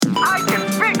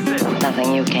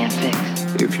you can't fix.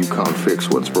 If you can't fix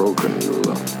what's broken,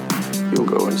 you'll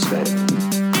go insane.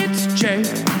 It's Jay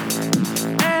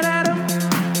and Adam.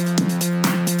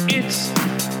 It's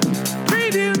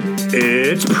Preview.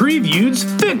 It's Preview's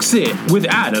Fix It with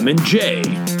Adam and Jay.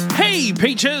 Hey,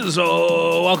 peaches!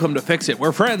 Oh, welcome to Fix It.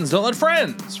 We're friends. Don't let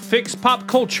friends fix pop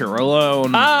culture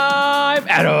alone. I'm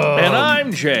Adam. And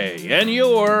I'm Jay. And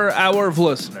you're our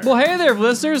listener. Well, hey there,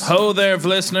 listeners. Ho there,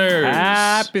 listeners.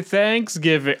 Happy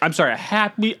Thanksgiving. I'm sorry,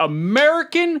 happy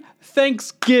American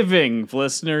Thanksgiving,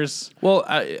 listeners. Well,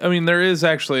 I mean, there is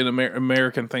actually an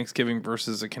American Thanksgiving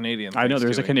versus a Canadian Thanksgiving. I know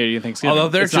there's a Canadian Thanksgiving.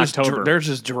 Although it's October. they're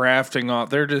just drafting off.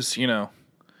 They're just,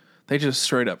 they just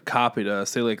straight up copied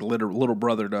us. They like little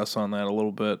brothered us on that a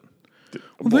little bit.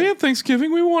 Well, they have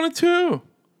Thanksgiving. We want it too.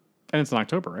 And it's in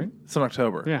October, right? It's in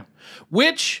October. Yeah.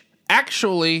 Which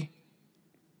actually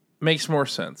makes more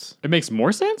sense. It makes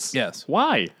more sense? Yes.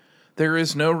 Why? There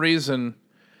is no reason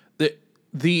that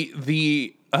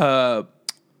the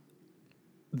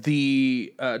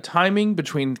timing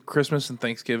between Christmas and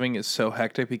Thanksgiving is so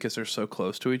hectic because they're so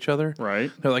close to each other.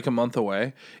 Right. They're like a month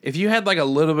away. If you had like a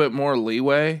little bit more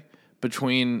leeway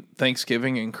between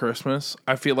Thanksgiving and Christmas,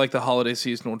 I feel like the holiday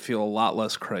season would feel a lot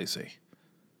less crazy.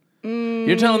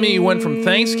 You're telling me you went from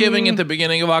Thanksgiving at the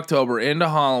beginning of October into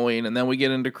Halloween, and then we get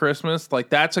into Christmas?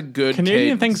 Like, that's a good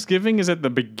Canadian cadence. Thanksgiving is at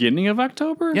the beginning of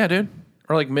October? Yeah, dude.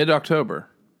 Or like mid-October.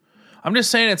 I'm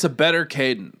just saying it's a better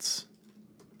cadence.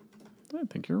 I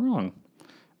think you're wrong.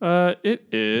 It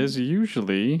is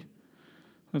usually,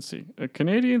 let's see, a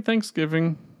Canadian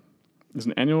Thanksgiving is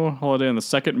an annual holiday on the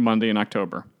second Monday in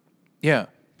October. Yeah.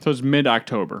 So it's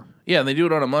mid-October. Yeah, and they do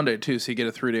it on a Monday, too, so you get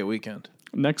a 3-day weekend.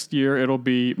 Next year, it'll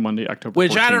be Monday, October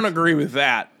Which 14th. I don't agree with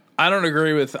that.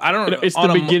 It's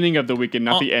the beginning of the weekend,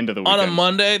 not the end of the weekend. On a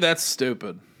Monday, that's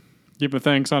stupid. Giving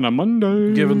thanks on a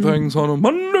Monday. Giving things on a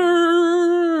Monday.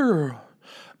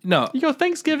 No. You go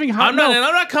Thanksgiving. I'm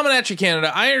not coming at you,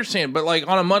 Canada. I understand, but like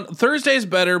on a Thursday's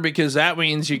better because that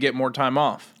means you get more time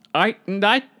off. I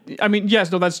mean,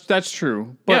 yes, no, that's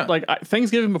true. But Yeah. like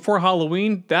Thanksgiving before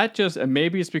Halloween, that just and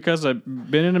maybe it's because I've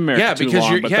been in America Yeah, too because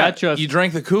long, but you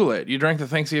drank the Kool-Aid. You drank the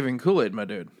Thanksgiving Kool-Aid, my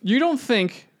dude. You don't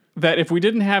think that if we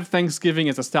didn't have Thanksgiving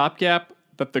as a stopgap,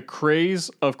 that the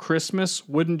craze of Christmas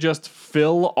wouldn't just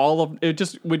fill all of it?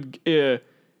 Just would it'd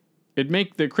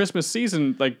make the Christmas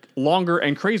season like longer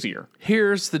and crazier.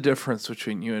 Here's the difference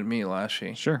between you and me,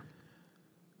 Lashy. Sure.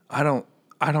 I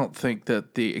don't think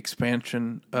that the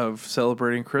expansion of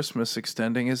celebrating Christmas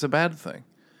extending is a bad thing.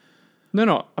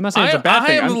 No, I'm not saying it's a bad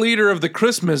thing. I am the leader of the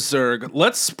Christmas Zerg.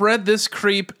 Let's spread this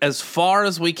creep as far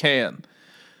as we can.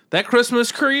 That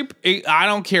Christmas creep, I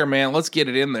don't care, man. Let's get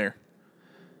it in there.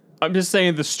 I'm just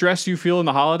saying the stress you feel in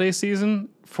the holiday season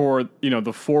for,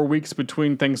 the 4 weeks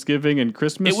between Thanksgiving and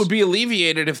Christmas. It would be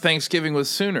alleviated if Thanksgiving was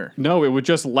sooner. No, it would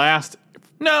just last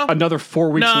another 4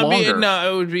 weeks longer.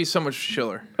 It would be so much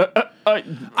chiller.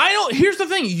 Here's the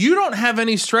thing. You don't have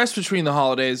any stress between the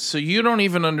holidays, so you don't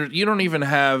even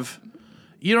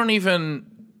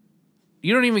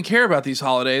care about these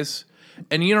holidays,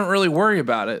 and you don't really worry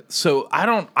about it. So you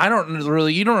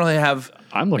don't really have.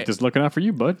 I'm just looking out for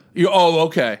you, bud.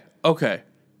 Okay.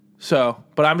 So,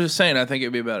 but I'm just saying, I think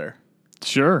it'd be better.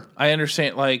 Sure. I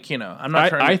understand, I'm not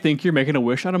trying to... I think you're making a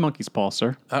wish on a monkey's paw,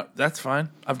 sir. That's fine.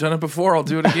 I've done it before. I'll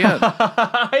do it again.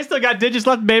 I still got digits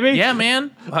left, baby. Yeah,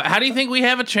 man. How do you think we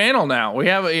have a channel now? We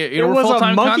have it was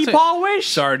a monkey paw wish?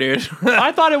 Sorry, dude.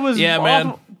 I thought it was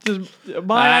man.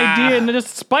 My idea and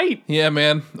just spite. Yeah,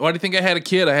 man. Why do you think I had a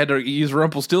kid? I had to use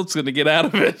Rumpelstiltskin to get out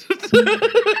of it.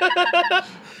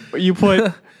 You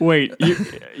put... Wait,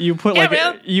 you put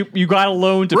man. you got a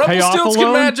loan to pay off a Rumpelstiltskin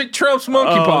loan? magic tropes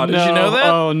monkey paw. Did you know that?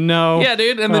 Oh, no. Yeah,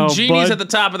 dude. And then Genie's bud. at the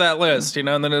top of that list, and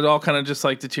then it all kind of just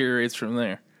deteriorates from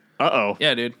there. Uh-oh.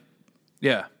 Yeah, dude.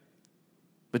 Yeah.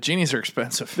 But Genies are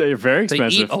expensive. They're very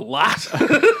expensive. They eat a lot.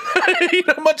 You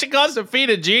know how much it costs to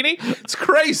feed a genie? It's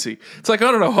crazy. It's like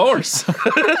on a horse. I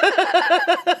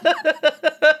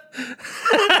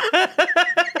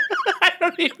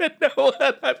don't even know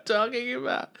what I'm talking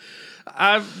about.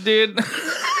 Dude.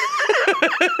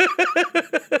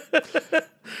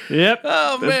 Yep.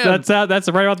 Oh, man. That's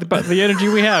right about the energy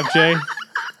we have, Jay.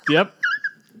 Yep.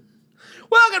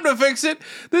 Welcome to Fix It.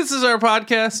 This is our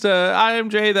podcast. I am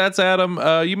Jay. That's Adam.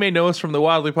 You may know us from the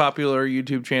wildly popular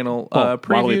YouTube channel,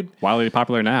 Previewed. Wildly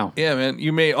popular now. Yeah, man.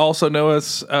 You may also know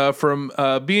us from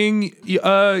being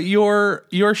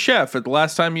your chef at the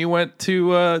last time you went to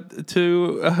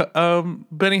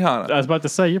Benihana. I was about to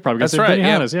say, you're probably going to say That's right.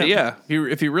 Benihana's. Yeah.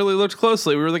 If you really looked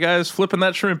closely, we were the guys flipping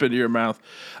that shrimp into your mouth.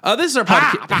 This is our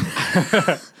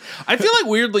podcast. I feel like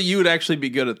weirdly you would actually be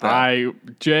good at that.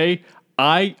 Jay,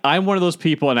 I'm one of those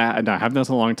people, and I haven't done this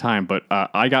in a long time, but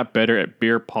I got better at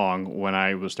beer pong when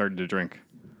I was starting to drink.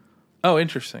 Oh,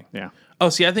 interesting. Yeah. Oh,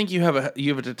 see, I think you have a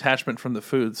detachment from the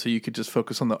food, so you could just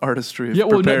focus on the artistry of Yeah,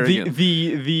 well, no, preparing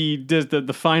it.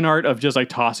 the fine art of just like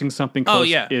tossing something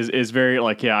close is very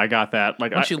like, yeah, I got that.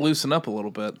 Like, Once you loosen up a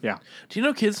little bit. Yeah. Do you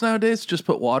know kids nowadays just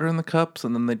put water in the cups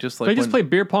and then they just like they just play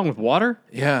beer pong with water?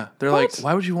 Yeah, they're What? like,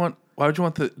 why would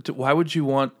you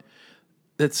want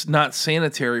it's not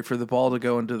sanitary for the ball to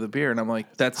go into the beer? And I'm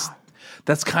like, that's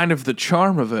kind of the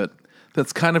charm of it.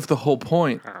 That's kind of the whole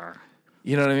point.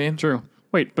 You know what I mean? True.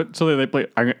 Wait, but so they play.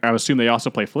 I assume they also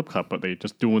play flip cup, but they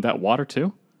just do it with that water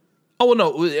too. Oh well,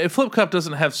 no. A flip cup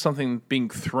doesn't have something being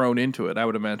thrown into it. I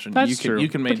would imagine That's you can true. you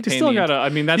can But you maintain. still gotta- I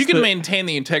mean, that's you can the- maintain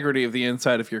the integrity of the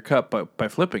inside of your cup by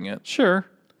flipping it. Sure.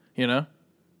 You know.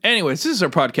 Anyways, this is our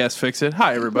podcast. Fix It.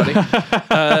 Hi, everybody.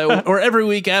 Or every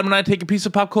week, Adam and I take a piece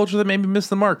of pop culture that maybe missed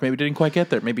the mark, maybe didn't quite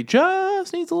get there, maybe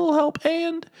just needs a little help,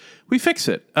 and we fix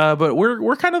it. But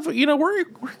we're kind of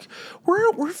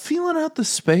we're feeling out the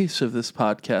space of this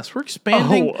podcast. We're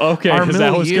expanding. Oh, okay. Our Is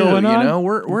that what's milieu, going on? You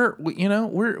know,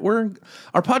 we're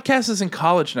our podcast is in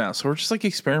college now, so we're just like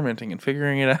experimenting and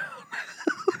figuring it out.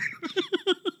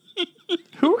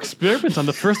 Who experiments on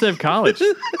the first day of college?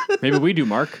 Maybe we do,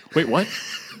 Mark. Wait, what?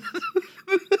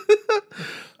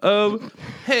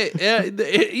 Hey,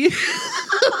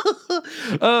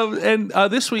 and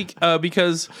this week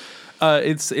because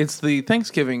it's the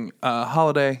Thanksgiving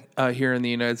holiday here in the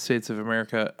United States of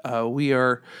America, we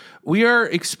are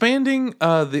expanding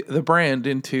the brand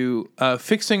into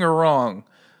fixing a wrong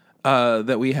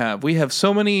that we have. We have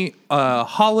so many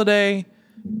holiday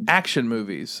action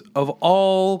movies of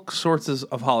all sorts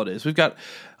of holidays. We've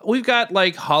got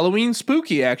like Halloween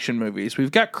spooky action movies. We've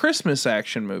got Christmas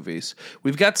action movies.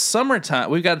 We've got summertime.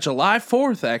 We've got July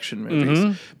 4th action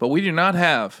movies. But we do not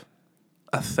have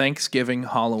a Thanksgiving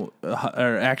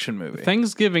action movie.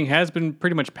 Thanksgiving has been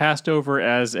pretty much passed over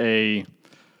as a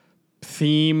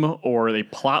theme or a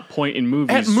plot point in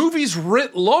movies. At movies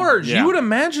writ large, Yeah. you would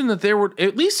imagine that there would,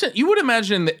 at least you would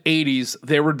imagine in the 80s,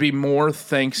 there would be more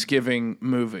Thanksgiving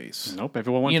movies. Nope,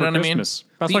 everyone went You for know what I mean? Christmas.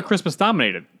 That's The- why Christmas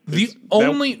dominated.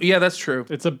 Yeah, that's true.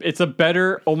 It's a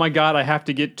better, oh my God, I have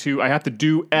to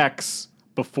do X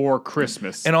before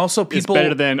Christmas. And also it's people-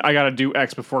 better than I got to do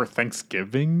X before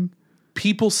Thanksgiving.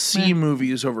 People see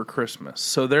movies over Christmas,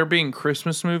 so there being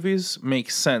Christmas movies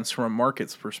makes sense from a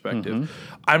market's perspective.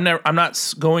 I'm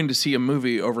not going to see a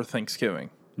movie over Thanksgiving.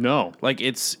 No. Like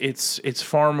it's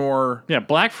far more. Yeah,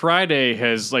 Black Friday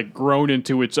has like grown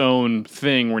into its own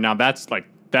thing where now that's kind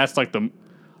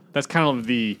of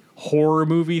the horror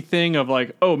movie thing of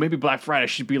like, oh, maybe Black Friday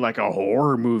should be like a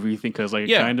horror movie thing because like it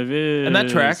Yeah, kind of is. and that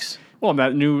tracks. Well,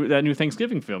 that new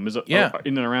Thanksgiving film is Yeah.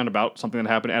 in and around about something that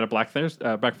happened at a Black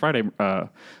Friday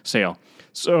sale.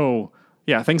 So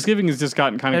yeah, Thanksgiving has just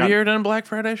gotten kind of Have you ever done Black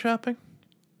Friday shopping?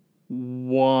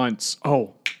 once.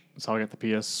 Oh, so I got the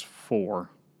PS4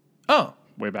 Oh,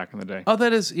 way back in the day.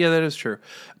 that is true.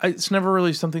 It's never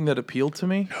really something that appealed to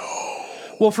me.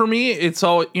 Well, for me, it's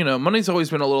all, money's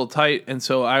always been a little tight, and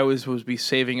so I always was be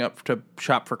saving up to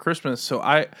shop for Christmas. So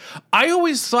I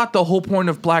always thought the whole point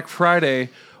of Black Friday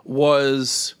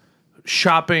was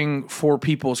shopping for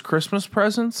people's Christmas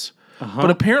presents,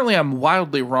 but apparently I'm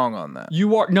wildly wrong on that.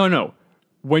 You are no.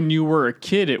 When you were a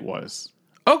kid, it was.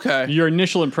 Okay. Your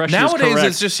initial impression Nowadays, is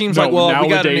correct. it just seems No, like, well, we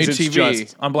got a new nowadays it's TV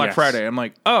just- on Black yes. Friday. I'm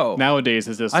like, oh. Nowadays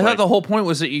is just I like, thought the whole point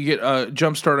was that you get a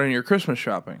jump start on your Christmas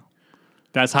shopping.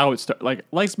 that's how it started.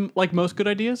 Like most good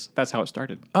ideas, that's how it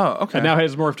started. Oh, okay. And now it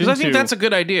has morphed Because I think into- that's a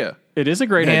good idea. It is a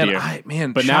great Man, idea.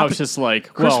 But now it's just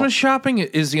like, well, Christmas shopping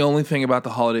is the only thing about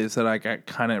the holidays that I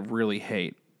kind of really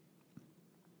hate.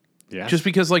 yeah. Just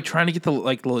because like trying to get the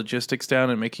logistics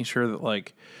down and making sure that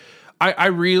like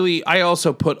I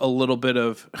also put a little bit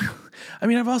of I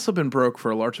mean, I've also been broke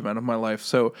for a large amount of my life,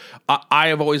 so I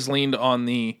have always leaned on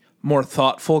the more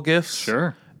thoughtful gifts.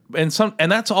 Sure. And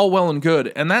that's all well and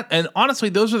good. And honestly,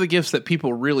 those are the gifts that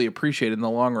people really appreciate in the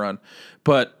long run.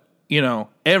 But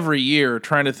every year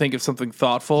trying to think of something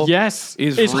thoughtful Yes,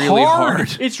 is it's really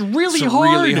hard. It's really It's hard.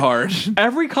 really hard.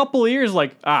 Every couple of years,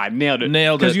 like, nailed it.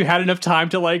 Nailed it. Because you had enough time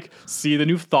to like see the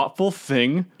new thoughtful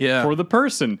thing Yeah. for the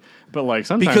person. But like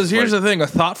sometimes Because here's like, the thing, a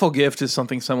thoughtful gift is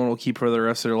something someone will keep for the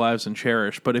rest of their lives and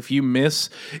cherish. But if you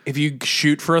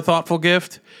shoot for a thoughtful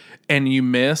gift and you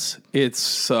miss, it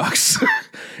sucks.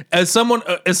 As someone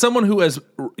who has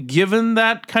given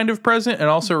that kind of present and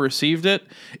also received it,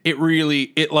 it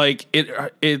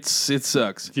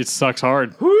sucks. it sucks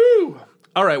hard. Woo!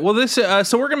 All right. Well, this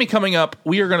so we're going to be coming up.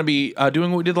 We are going to be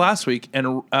doing what we did last week,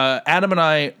 and Adam and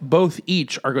I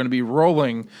each are going to be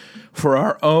rolling for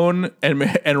our own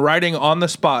and writing on the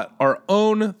spot our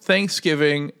own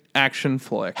Thanksgiving action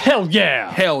flick. Hell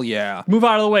yeah! Hell yeah! Move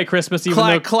out of the way, Christmas. Even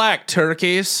though Clack,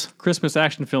 turkeys. Christmas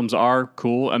action films are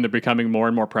cool and they're becoming more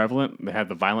and more prevalent. They had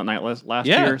the Violent Night last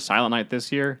year, Silent Night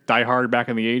this year, Die Hard back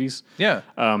in the 80s. Yeah.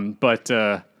 But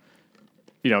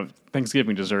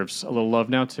Thanksgiving deserves a little love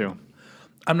now too.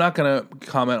 I'm not going to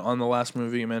comment on the last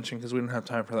movie you mentioned because we didn't have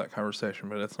time for that conversation,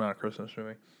 but it's not a Christmas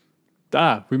movie.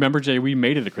 Remember, Jay, we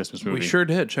made it a Christmas movie. We sure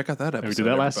did. Check out that episode. We did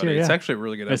that last year, yeah. It's actually a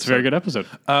really good episode. It's a very good episode.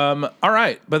 All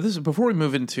right. But this is before we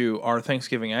move into our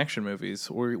Thanksgiving action movies,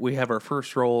 we have our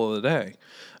first roll of the day.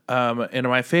 And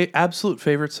my absolute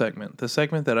favorite segment, the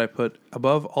segment that I put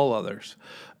above all others,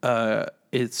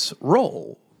 it's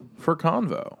Roll for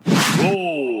Convo.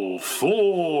 Roll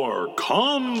for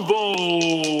Convo.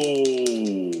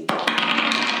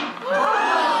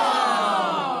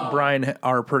 Brian,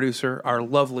 our producer, our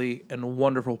lovely and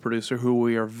wonderful producer, who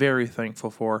we are very thankful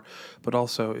for, but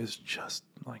also is just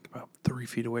like about 3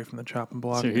 feet away from the chopping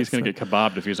block. So he's going to get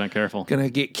kebabbed if he's not careful. Gonna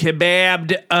get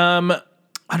kebabbed.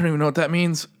 I don't even know what that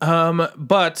means.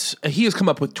 But he has come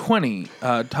up with 20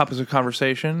 topics of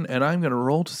conversation, and I'm going to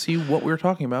roll to see what we're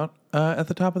talking about at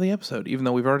the top of the episode, even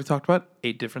though we've already talked about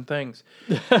 8 different things.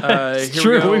 It's here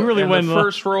true. go. We really and went. The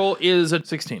first roll is at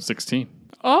 16. 16.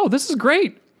 Oh, this is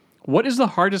great. What is the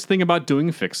hardest thing about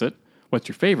doing Fix It? What's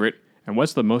your favorite? And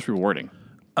what's the most rewarding?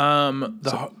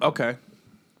 Okay.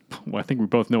 Well, I think we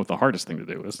both know what the hardest thing to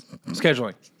do is.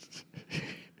 Scheduling.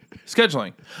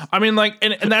 I mean,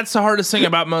 and that's the hardest thing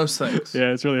about most things.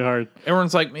 Yeah, it's really hard.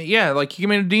 Everyone's like, yeah, like you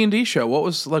made a D&D show. What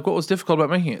was difficult about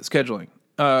making it? Scheduling.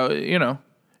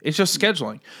 It's just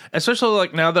scheduling. Especially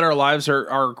like now that our lives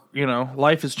are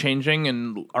life is changing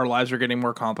and our lives are getting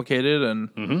more complicated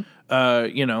and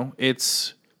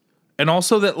it's and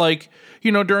also that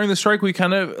during the strike we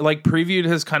kind of like Previewed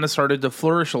has kind of started to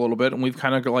flourish a little bit and we've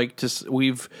kind of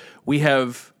we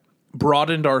have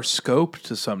broadened our scope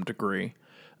to some degree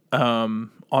on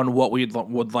what we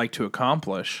would like to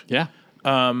accomplish. Yeah.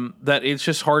 That it's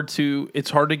just hard to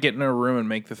get in a room and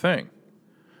make the thing.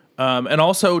 And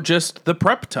also just the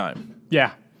prep time.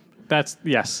 Yeah. That's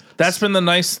been the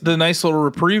nice little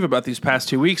reprieve about these past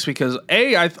 2 weeks because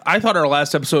I thought our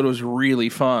last episode was really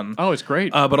fun. Oh, it's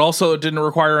great. But also it didn't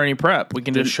require any prep. We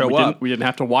can just show up. We didn't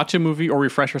have to watch a movie or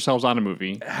refresh ourselves on a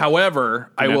movie.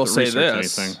 However, I will say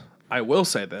this.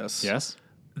 Yes.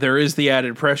 There is the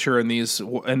added pressure in these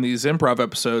improv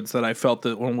episodes that I felt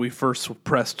that when we first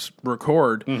pressed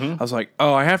record, I was like,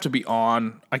 oh, I have to be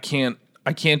on. I can't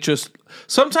just.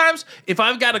 Sometimes if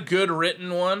I've got a good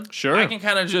written one, sure, I can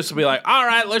kind of just be like, all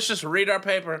right, let's just read our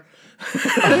paper. You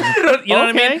know what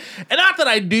I mean? And not that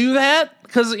I do that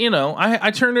because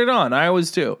I turn it on. I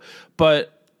always do.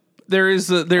 But there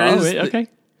is. Okay.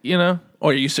 Or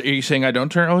are you saying I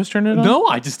don't always turn it on? No,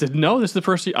 I just didn't know. This is the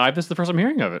first I'm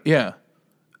hearing of it. Yeah.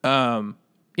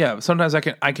 Yeah. Sometimes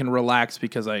I can relax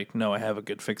because I know I have a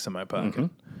good fix in my pocket. Mm-hmm.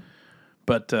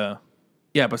 But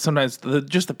but sometimes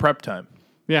just the prep time.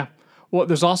 Yeah. Well,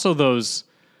 there's also those.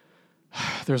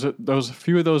 There's a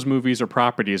few of those movies or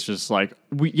properties just like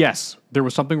there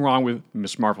was something wrong with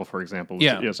Miss Marvel, for example.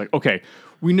 Yeah. It's like, okay,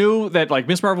 we knew that like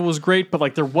Miss Marvel was great, but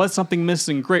like there was something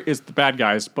missing. Great, it's the bad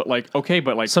guys, but like okay,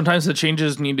 but like sometimes the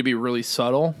changes need to be really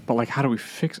subtle. But like, how do we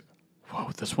fix it?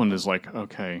 Whoa, this one is like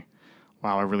okay.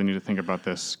 Wow, I really need to think about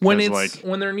this. When it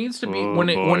needs to be when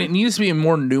it needs to be a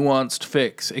more nuanced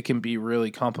fix, it can be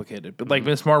really complicated. But like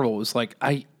Miss Marvel was like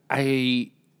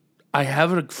I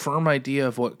have a firm idea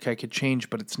of what I could change,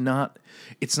 but it's not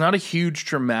a huge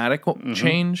dramatic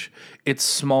change. It's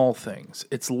small things.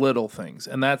 It's little things.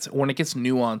 And that's when it gets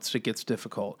nuanced, it gets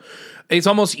difficult. It's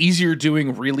almost easier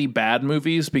doing really bad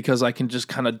movies because I can just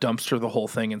kind of dumpster the whole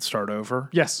thing and start over.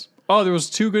 Yes. Oh, there was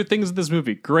 2 good things in this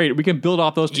movie. Great. We can build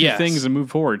off those 2 things and move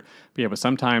forward. But but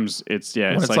sometimes it's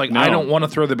like no. I don't want to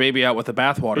throw the baby out with the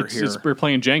bathwater here. We're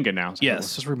playing Jenga now. So yes.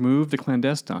 Let's just remove the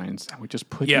clandestines and we just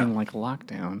put in like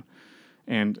lockdown.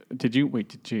 And did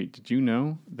you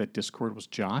know that Discord was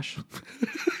Josh?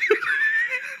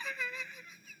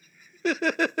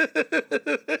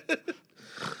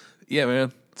 Yeah,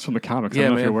 man. It's from the comics. I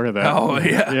don't know if you're aware of that. Oh,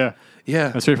 yeah. Yeah.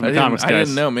 That's right from the comics, guys. I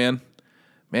didn't know, man.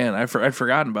 Man, I'd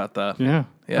forgotten about that. Yeah.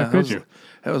 Yeah. How could you?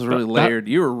 That was really layered.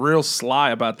 You were real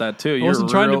sly about that, too. I wasn't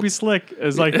trying to be slick.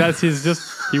 It's like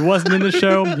he wasn't in the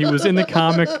show. He was in the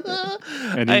comic.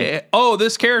 And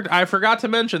this character, I forgot to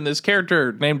mention this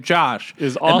character named Josh.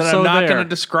 Is also I'm not there. going to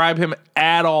describe him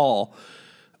at all.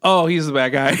 Oh, he's the bad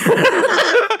guy.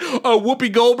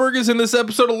 Whoopi Goldberg is in this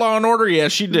episode of Law and Order. Yeah,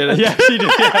 she did it. Yeah, she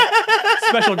did. Yeah.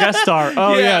 Special guest star.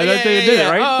 Oh yeah, they did it,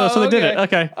 right? Oh, So they did it.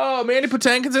 Okay. Oh, Mandy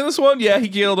Patinkin's in this one. Yeah, he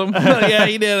killed him. Yeah,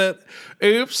 he did it.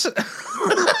 Oops.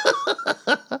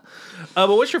 But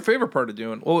what's your favorite part of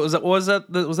doing? What was that?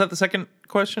 Was that the second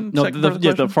question? No, Second part of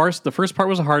the question? first part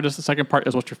was the hardest. The second part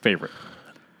is what's your favorite.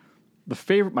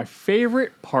 My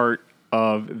favorite part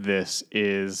of this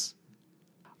is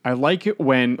I like it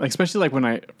when, like, especially like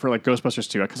when for Ghostbusters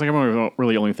 2, because like I'm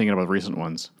really only thinking about the recent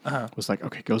ones. Was like,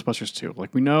 okay, Ghostbusters 2.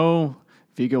 Like, we know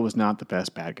Vigo was not the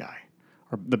best bad guy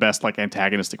or the best like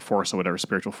antagonistic force or whatever,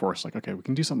 spiritual force. Like, okay, we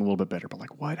can do something a little bit better, but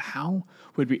like, what? How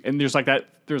would we? And there's like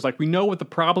we know what the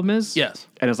problem is. Yes.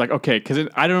 And it's like, okay, because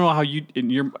I don't know how in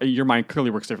your mind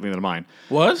clearly works differently than mine.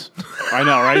 Was? I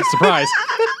know, right? Surprise.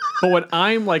 But when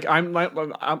I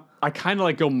kind of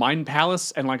like go mind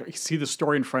palace and like see the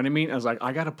story in front of me, and I was like,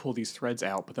 I got to pull these threads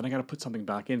out, but then I got to put something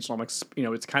back in. So I'm like,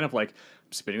 it's kind of like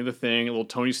spinning the thing, a little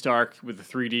Tony Stark with the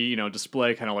 3D,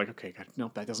 display, kind of like, okay,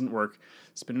 no, that doesn't work.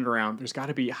 Spin it around. There's got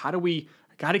to be, I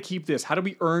got to keep this. How do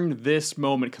we earn this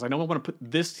moment? Because I know I want to put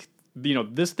this,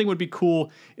 this thing would be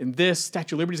cool in this.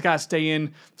 Statue of Liberty's got to stay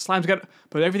in. Slime's got,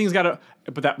 but everything's got to,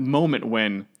 but that moment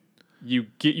when you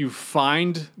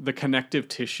find the connective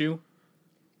tissue.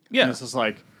 Yeah. And it's just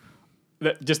like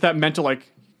that mental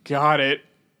like got it.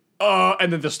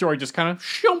 And then the story just kind of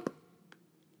shump.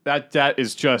 That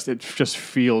is just it just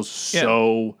feels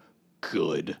so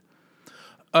good.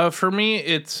 For me,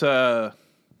 it's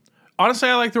honestly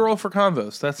I like the role for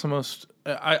convos. That's the most.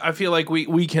 I feel like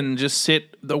we can just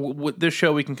sit with this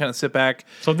show. We can kind of sit back.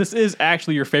 So this is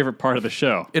actually your favorite part of the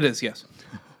show. It is, yes,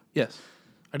 yes.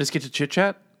 I just get to chit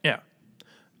chat. Yeah.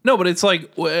 No, but it's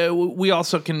like we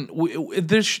also can.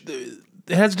 It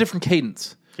has a different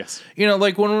cadence. Yes.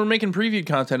 Like when we're making previewed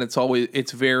content,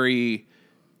 it's very.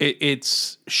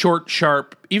 It's short,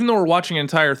 sharp, even though we're watching an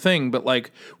entire thing, but like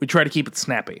we try to keep it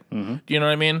snappy. Mm-hmm. Do you know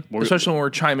what I mean? Especially when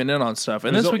we're chiming in on stuff.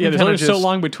 And there's only so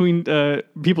long between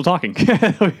people talking.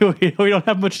 we don't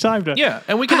have much time to. Yeah,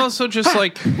 and we can also just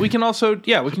we can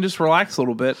just relax a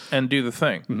little bit and do the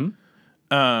thing.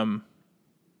 Mm-hmm.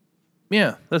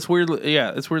 Yeah, that's weirdly.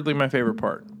 Yeah, it's weirdly my favorite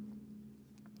part.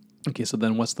 Okay, so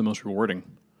then what's the most rewarding?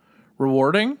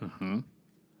 Rewarding?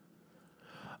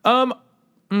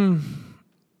 Mm-hmm.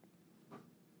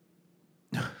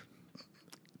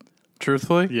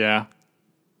 Truthfully? Yeah.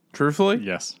 Truthfully?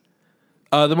 Yes.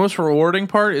 The most rewarding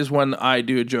part is when I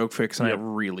do a joke fix and I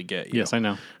really get you. Yes, I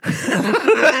know.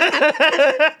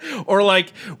 Or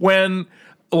like when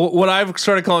what I've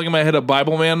started calling in my head a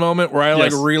Bible man moment, where I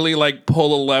like really like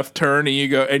pull a left turn and you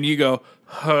go bing bing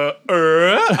bing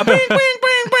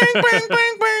bing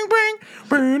bing bing bing.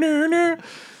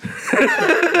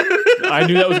 I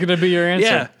knew that was going to be your answer.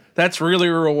 Yeah, that's really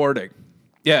rewarding.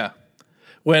 Yeah,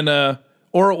 when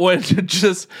or when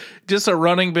just a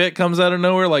running bit comes out of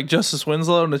nowhere, like Justice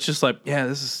Winslow, and it's just like, yeah,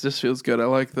 this feels good. I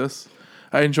like this.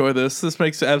 I enjoy this. This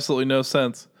makes absolutely no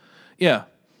sense. Yeah,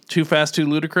 Too Fast, Too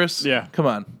Ludicrous. Yeah, come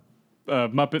on.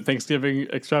 Muppet Thanksgiving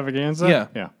Extravaganza.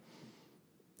 Yeah.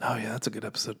 Oh yeah, that's a good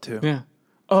episode too. Yeah.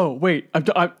 Oh wait, I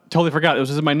totally forgot. It was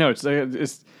just in my notes. They're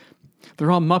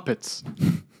all Muppets.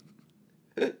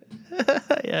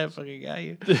 Yeah, I fucking got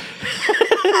you.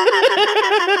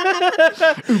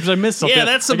 Oops, I missed something. Yeah,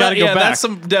 that's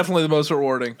definitely the most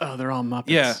rewarding. Oh, they're all Muppets.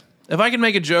 Yeah, if I could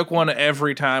make a joke one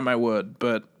every time, I would.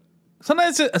 But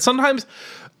sometimes, I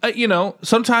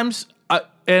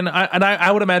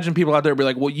would imagine people out there would be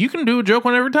like, well, you can do a joke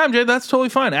one every time, Jay. That's totally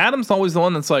fine. Adam's always the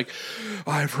one that's like,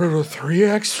 I've heard a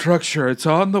 3X structure. It's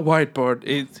on the whiteboard.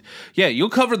 You'll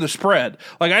cover the spread.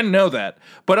 Like, I know that.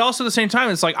 But also at the same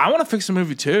time, it's like, I want to fix the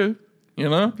movie too.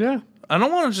 Yeah. I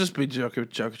don't want to just be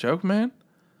joke, man.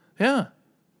 Yeah.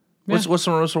 What's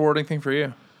the most rewarding thing for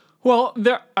you? Well,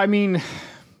 I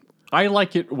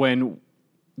like it when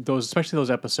especially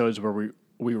those episodes where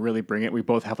we really bring it. We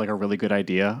both have like a really good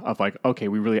idea of like, okay,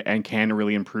 we really can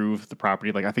really improve the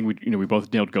property. Like I think we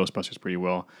both nailed Ghostbusters pretty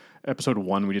well. Episode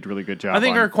 1, we did a really good job. I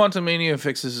think our Quantum Mania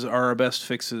fixes are our best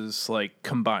fixes, like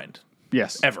combined.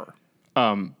 Yes, ever.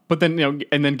 But then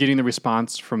and then getting the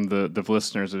response from the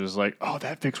listeners is like, oh,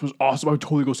 that fix was awesome. I would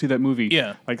totally go see that movie.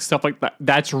 Yeah, like stuff like that.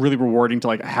 That's really rewarding to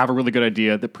like have a really good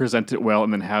idea that present it well,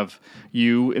 and then have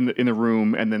you in the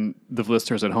room, and then the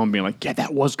listeners at home being like, yeah,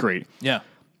 that was great. Yeah.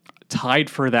 Tied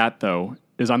for that, though,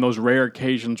 is on those rare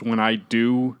occasions when I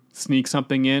do sneak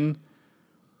something in,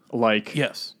 like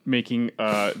making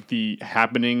the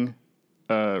Happening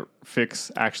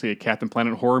fix actually a Captain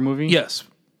Planet horror movie. Yes,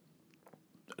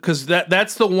 because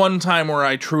that's the one time where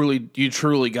you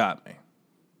truly got me.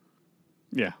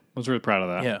 Yeah, I was really proud of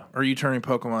that. Yeah, or you turning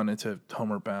Pokemon into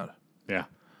Homeward Bound. Yeah.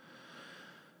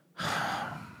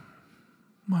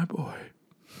 My boy.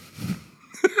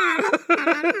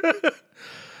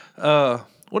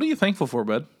 What are you thankful for,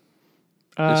 bud?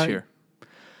 This year.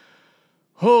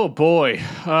 Oh boy,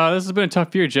 this has been a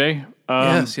tough year, Jay.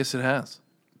 Yes, it has.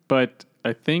 But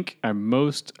I think I'm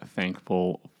most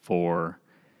thankful for,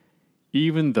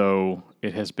 even though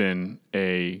it has been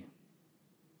a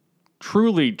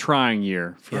truly trying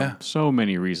year for so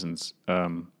many reasons,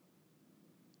 that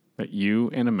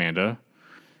you and Amanda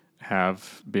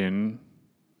have been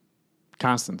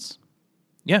constants.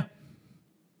 Yeah.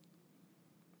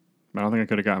 I don't think I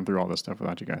could have gotten through all this stuff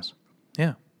without you guys.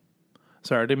 Yeah.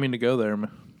 Sorry, I didn't mean to go there,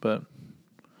 but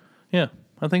yeah,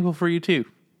 I'm thankful for you too.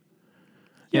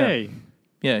 Yeah. Yay.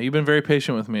 Yeah, you've been very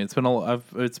patient with me. It's been a lot,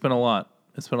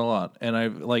 and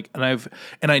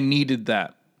I needed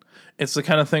that. It's the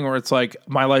kind of thing where it's like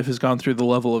my life has gone through the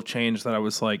level of change that I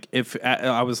was like,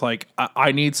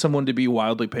 I need someone to be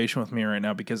wildly patient with me right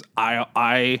now because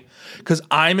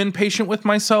I'm impatient with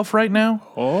myself right now.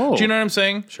 Oh, do you know what I'm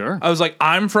saying? Sure. I was like,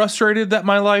 I'm frustrated that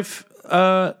my life,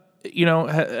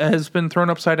 has been thrown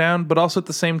upside down, but also at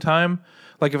the same time,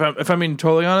 like if I'm being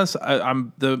totally honest,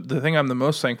 I'm the thing I'm the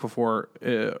most thankful for,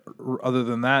 other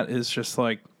than that, is just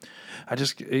like,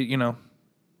 the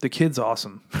kid's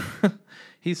awesome.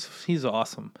 He's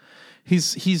awesome.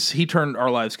 He turned our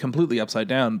lives completely upside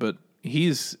down, but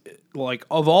he's like,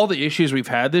 of all the issues we've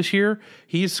had this year,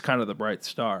 he's kind of the bright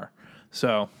star.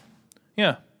 So,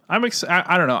 yeah, I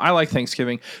don't know. I like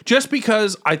Thanksgiving just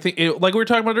because I think, like we were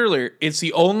talking about earlier, it's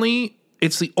the only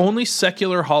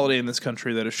secular holiday in this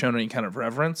country that has shown any kind of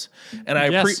reverence, and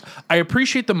I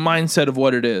appreciate the mindset of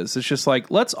what it is. It's just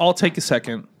like, let's all take a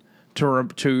second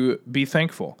to be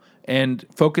thankful and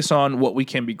focus on what we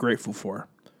can be grateful for.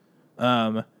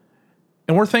 And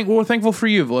we're thankful for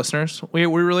you, listeners. We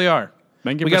really are.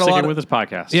 Thank you for sticking with this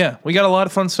podcast. Yeah, we got a lot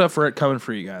of fun stuff coming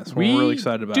for you guys. We're really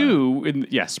excited about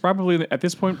it. Yes, probably at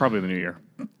this point, probably the new year.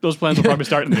 Those plans will probably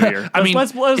start in the new year.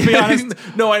 Let's be honest.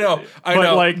 No, I know.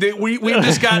 Like, we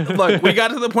just got we got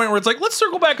to the point where it's like, let's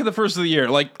circle back to the first of the year.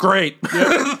 Like, great.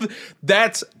 Yep.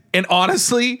 And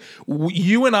honestly,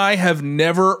 you and I have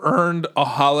never earned a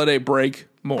holiday break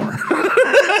more.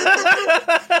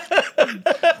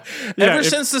 Ever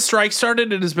since the strike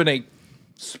started, it has been a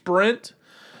sprint.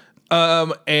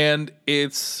 And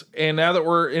now that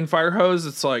we're in fire hose,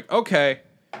 it's like, okay,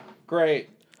 great.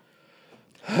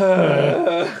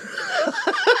 Uh-huh.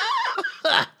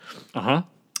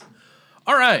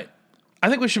 All right. I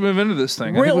think we should move into this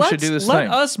thing. I think we should do this thing. Let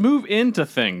us move into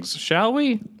things, shall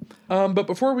we? But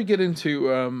before we get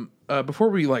into before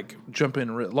we jump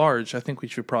in writ large, I think we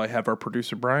should probably have our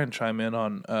producer Brian chime in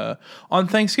on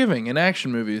Thanksgiving and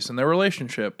action movies and their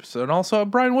relationships, and also,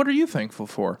 Brian, what are you thankful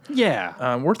for?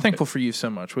 Yeah, we're thankful for you so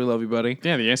much. We love you, buddy.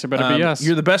 Yeah, the answer better be yes.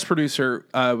 You're the best producer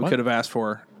we could have asked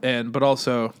for, but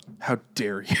also, how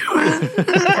dare you?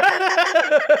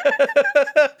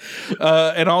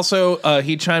 And also,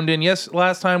 he chimed in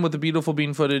last time with the beautiful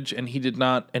bean footage, and he did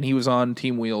not, and he was on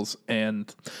Team Wheels,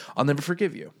 and I'll never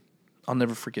forgive you. I'll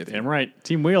never forgive you. Damn right.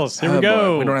 Team Wheels. Here we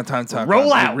go. Boy, we don't have time to talk Roll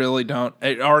about it. out. We really don't.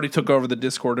 It already took over the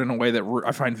Discord in a way that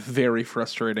I find very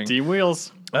frustrating. Team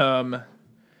Wheels. All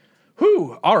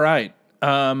right.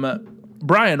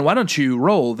 Brian, why don't you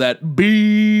roll that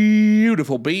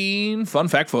beautiful bean fun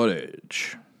fact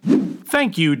footage?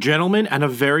 Thank you, gentlemen, and a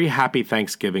very happy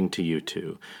Thanksgiving to you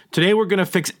two. Today we're going to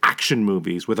fix action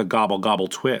movies with a gobble-gobble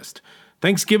twist.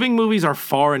 Thanksgiving movies are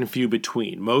far and few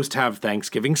between. Most have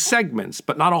Thanksgiving segments,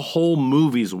 but not a whole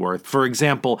movie's worth. For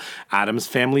example, Addams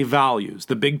Family Values,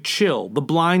 The Big Chill, The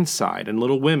Blind Side, and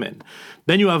Little Women.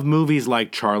 Then you have movies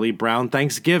like Charlie Brown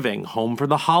Thanksgiving, Home for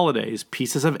the Holidays,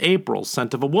 Pieces of April,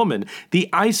 Scent of a Woman, The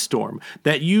Ice Storm,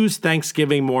 that use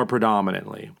Thanksgiving more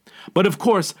predominantly. But of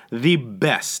course, the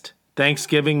best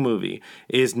Thanksgiving movie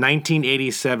is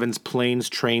 1987's Planes,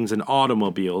 Trains, and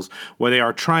Automobiles, where they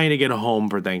are trying to get home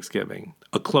for Thanksgiving.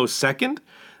 A close second,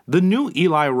 the new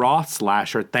Eli Roth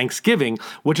slasher Thanksgiving,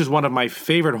 which is one of my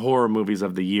favorite horror movies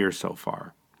of the year so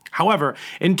far. However,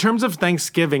 in terms of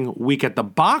Thanksgiving week at the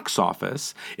box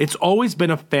office, it's always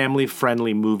been a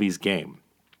family-friendly movies game.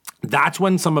 That's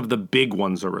when some of the big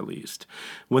ones are released.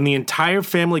 When the entire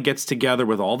family gets together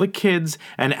with all the kids,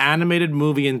 an animated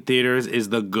movie in theaters is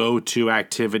the go-to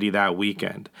activity that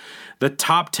weekend. The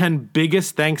top 10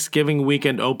 biggest Thanksgiving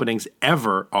weekend openings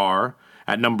ever are,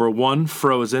 at number 1,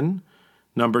 Frozen,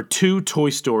 number 2,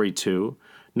 Toy Story 2,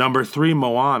 number 3,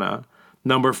 Moana,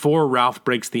 number 4, Ralph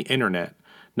Breaks the Internet,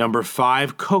 number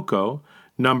 5, Coco,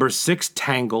 number 6,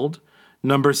 Tangled,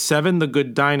 number 7, The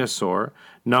Good Dinosaur,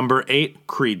 Number 8,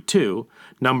 Creed 2.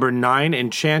 Number 9,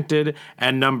 Enchanted.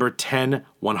 And number 10,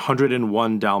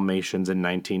 101 Dalmatians in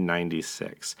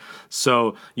 1996.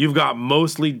 So you've got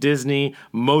mostly Disney,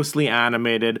 mostly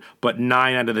animated, but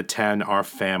 9 out of the 10 are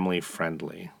family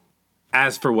friendly.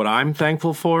 As for what I'm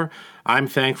thankful for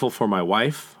my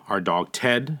wife, our dog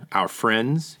Ted, our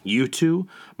friends, you two,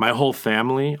 my whole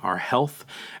family, our health,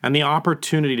 and the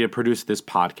opportunity to produce this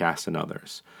podcast and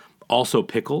others. Also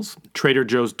Pickles, Trader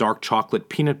Joe's Dark Chocolate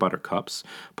Peanut Butter Cups,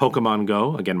 Pokemon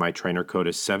Go, again my trainer code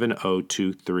is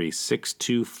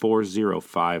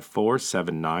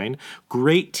 702362405479,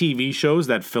 great TV shows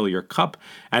that fill your cup,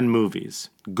 and movies,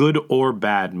 good or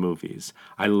bad movies.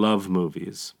 I love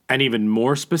movies. And even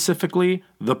more specifically,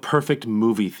 the perfect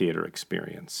movie theater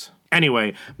experience.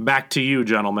 Anyway, back to you,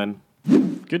 gentlemen.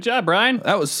 Good job, Brian.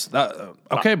 That was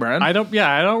okay, Brian. I don't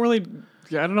know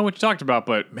what you talked about,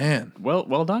 but Man,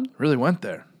 well done. really went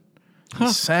there. He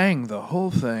sang the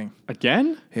whole thing.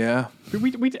 Again? Yeah,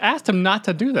 We asked him not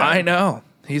to do that. I know.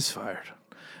 He's fired.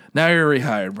 Now you're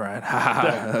rehired, Brian.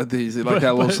 You like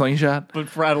that little slingshot? But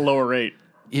for at a lower rate.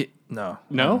 No.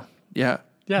 No? Yeah.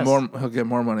 Yes. He'll get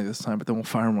more money this time, but then we'll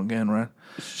fire him again, right?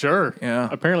 Sure. Yeah.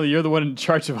 Apparently you're the one in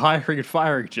charge of hiring and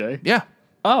firing, Jay. Yeah.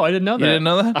 Oh, I didn't know that. You didn't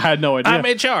know that? I had no idea. I'm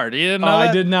HR. You didn't know that?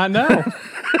 I did not know.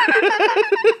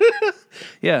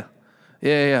 Yeah.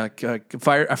 I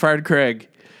fired Craig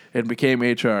and became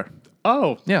HR.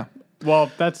 Oh. Yeah.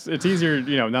 Well, it's easier,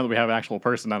 now that we have an actual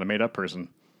person, not a made-up person.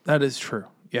 That is true.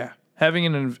 Yeah.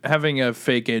 Having a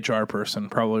fake HR person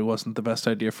probably wasn't the best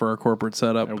idea for our corporate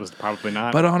setup. It was probably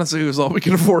not. But honestly, it was all we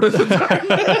could afford at the time.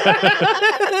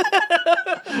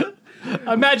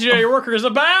 Imaginary workers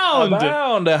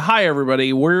abound. Hi,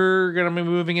 everybody. We're going to be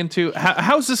moving into...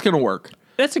 How's this going to work?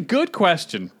 That's a good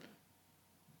question.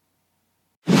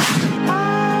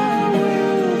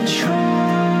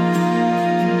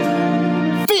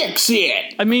 Fix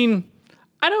it! I mean,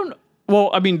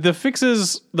 the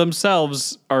fixes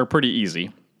themselves are pretty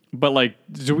easy. But,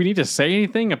 do we need to say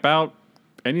anything about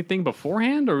anything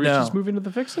beforehand? Or we No. just move into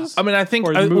the fixes? I mean, I think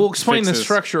Or we'll move explain the fixes?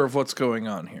 structure of what's going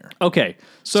on here. Okay.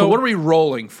 So what are we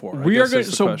rolling for? We are going.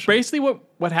 So basically,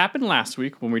 what happened last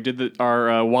week when we did our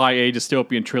YA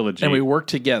dystopian trilogy, And we work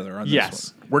together on this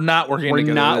Yes. one. We're not working we're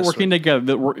together. not this working week.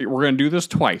 together. We're going to do this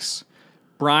twice.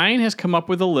 Brian has come up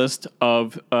with a list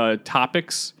of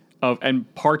topics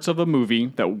and parts of a movie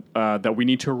that we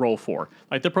need to roll for,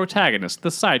 like the protagonist, the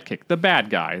sidekick, the bad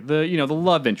guy, the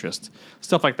love interest,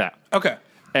 stuff like that. Okay.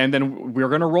 And then we're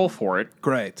going to roll for it.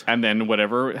 Great. And then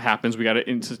whatever happens, we got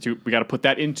to put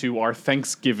that into our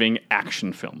Thanksgiving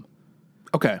action film.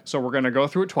 Okay. So we're going to go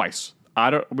through it twice.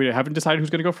 We haven't decided who's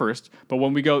going to go first, but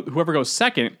when whoever goes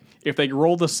second, if they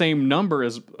roll the same number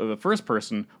as the first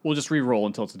person, we'll just re-roll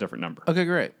until it's a different number. Okay,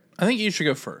 great. I think you should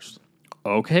go first.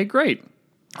 Okay, great.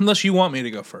 Unless you want me to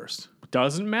go first.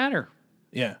 Doesn't matter.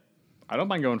 Yeah. I don't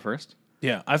mind going first.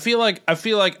 Yeah. I feel like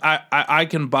I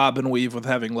can bob and weave with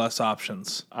having less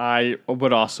options. I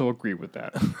would also agree with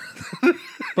that.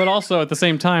 But also at the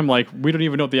same time, we don't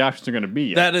even know what the options are going to be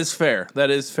yet. That is fair.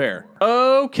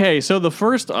 Okay, so the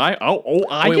first I Wait,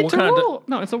 get what to kind of roll.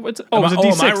 No, it's a Am I-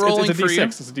 D6. am I rolling it's a for D6. you?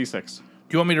 It's a D6. Do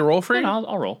you want me to roll for you?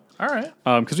 I'll roll. All right.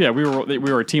 Because we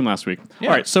were a team last week. Yeah.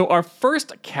 All right, so our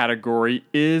first category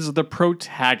is the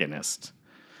protagonist.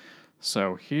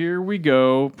 So here we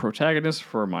go. Protagonist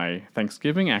for my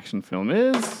Thanksgiving action film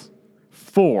is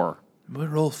 4. We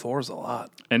roll 4s a lot.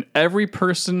 And every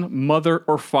person, mother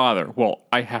or father. Well,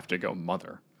 I have to go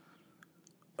mother.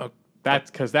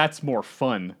 That's because that's more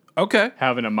fun. Okay.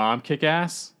 Having a mom kick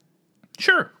ass.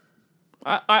 Sure.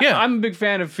 Yeah. I'm a big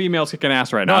fan of females kicking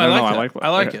ass right now. No, I don't like know. that.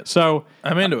 I like okay. it. So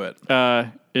I'm into it.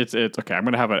 it's okay. I'm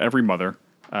gonna have every mother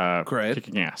Great.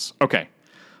 kicking ass. Okay.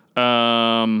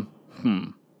 All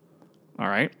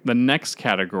right. The next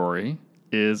category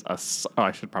is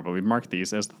I should probably mark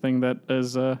these as the thing that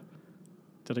is. Did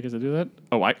I get to do that?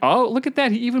 Oh, look at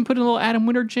that. He even put in a little Adam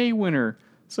Winter, Jay Winter.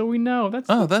 So we know that's.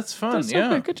 Oh, that's fun. That's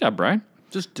yeah. okay. Good job, Brian.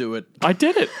 Just do it. I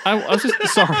did it. I was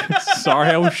just sorry. Sorry,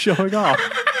 I was showing off.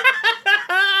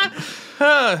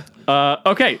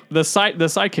 Okay, the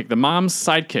sidekick, the mom's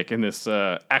sidekick in this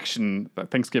action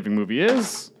Thanksgiving movie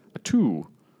is a 2.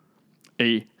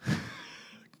 A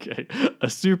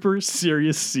super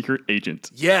serious secret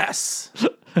agent. Yes.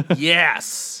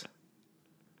 Yes.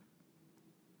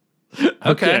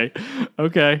 Okay.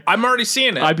 I'm already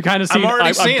seeing it. I'm kind of seeing.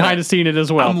 I'm kind of seeing it as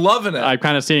well. I'm loving it. I'm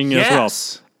kind of seeing it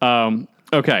as well.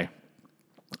 Okay.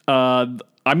 I'm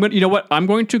going. You know what? I'm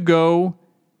going to go.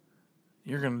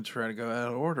 You're going to try to go out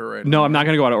of order right No, now. I'm not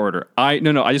going to go out of order.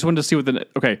 No. I just wanted to see what the.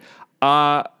 Okay.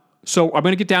 So I'm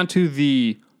going to get down to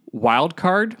the wild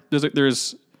card.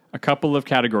 There's a couple of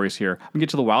categories here. I'm gonna get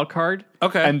to the wild card.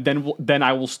 Okay. And then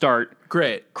I will start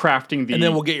Great. crafting the. And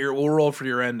then we'll roll for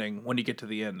your ending when you get to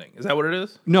the ending. Is that what it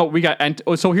is? No, we got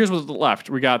so here's what's left.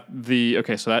 We got the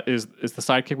so that is the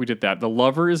sidekick. We did that. The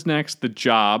lover is next. The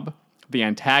job, the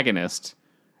antagonist,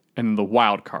 and then the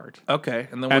wild card. Okay.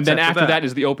 And then After that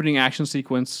is the opening action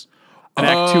sequence, an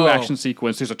Act 2 action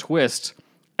sequence. There's a twist,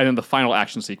 and then the final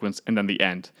action sequence, and then the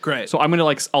end. Great. So I'm gonna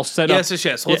I'll set up.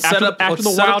 Yes. Let's set up. After Let's the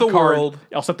set up wild the card. world.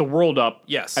 I'll set the world up.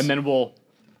 Yes. And then we'll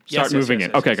start Yes, moving yes,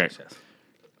 in. yes, Okay, yes, great. yes, yes.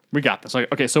 We got this.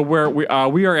 Okay, so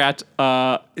we are at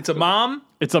It's a mom.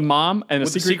 it's a mom and a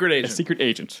With a secret secret agent. A secret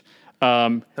agent.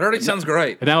 That already sounds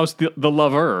great. And now it's the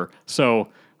lover. So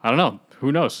I don't know.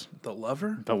 Who knows? The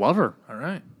lover. The lover. All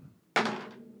right.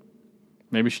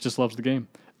 Maybe she just loves the game.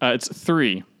 It's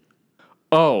 3.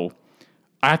 Oh,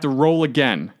 I have to roll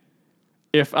again.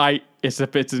 If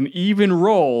it's an even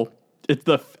roll, it's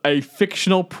a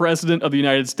fictional president of the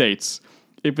United States.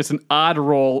 If it's an odd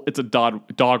roll, it's a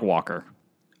dog walker.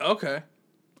 Okay.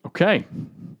 Okay.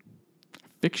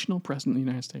 Fictional president of the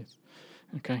United States.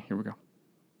 Okay, here we go.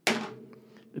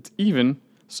 It's even,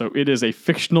 so it is a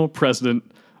fictional president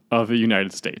of the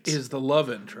United States. Is the love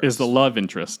interest? Is the love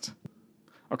interest.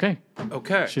 Okay.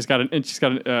 Okay. She's got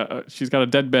a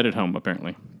dead bed at home,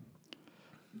 apparently.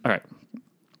 All right.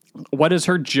 What is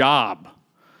her job?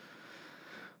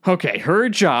 Okay, her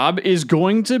job is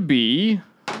going to be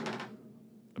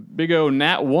a big O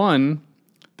nat 1.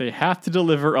 They have to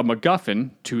deliver a MacGuffin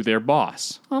to their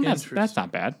boss. Oh, that's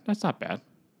not bad. That's not bad.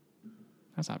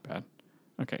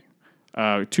 Okay.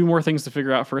 2 more things to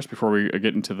figure out first before we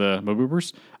get into the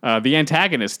Maboobers. The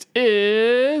antagonist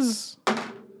is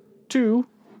 2.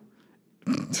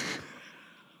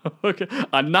 Okay,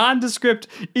 a nondescript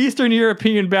Eastern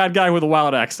European bad guy with a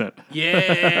wild accent.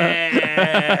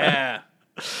 Yeah.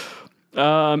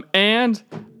 And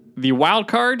the wild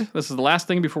card, this is the last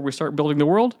thing before we start building the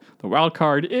world. The wild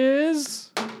card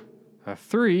is a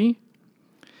 3.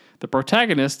 The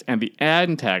protagonist and the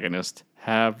antagonist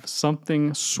have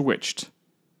something switched.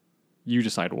 You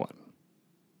decide what.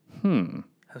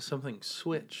 Has something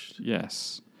switched?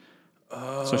 Yes.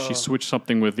 So she switched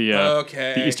something with the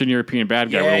Okay. Eastern European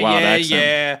bad guy with a wild accent.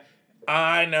 Yeah.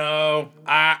 I know.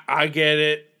 I get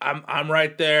it. I'm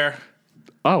right there.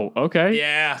 Oh, okay.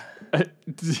 Yeah. Yeah.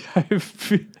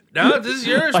 No, this is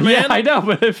yours, man. Yeah, I know,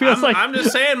 but it feels like I'm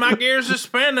just saying my gears are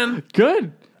spinning.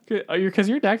 good. Because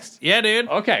you're next. Yeah, dude.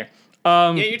 Okay.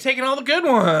 Yeah, you're taking all the good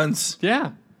ones.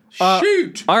 Yeah.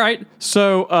 Shoot. All right.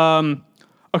 So,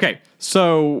 okay.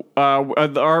 So,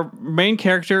 our main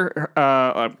character,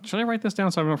 should I write this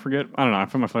down so I don't forget? I don't know. I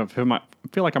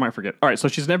feel like I might forget. All right. So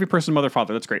she's an every person mother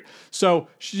father. That's great. So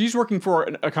she's working for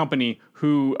a company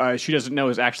who she doesn't know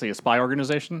is actually a spy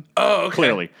organization. Oh, okay.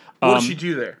 Clearly. What does she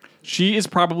do there? She is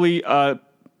probably no,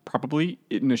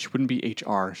 she wouldn't be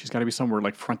HR. She's got to be somewhere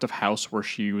like front of house where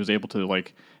she was able to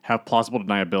like have plausible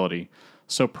deniability.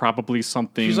 So probably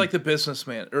something. She's like the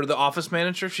businessman or the office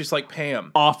manager. She's like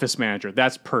Pam. Office manager.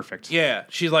 That's perfect. Yeah,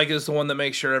 she like is the one that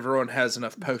makes sure everyone has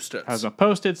enough Post-its. Has enough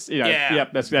Post-its. Yeah.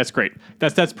 Yep. That's great.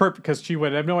 That's perfect because she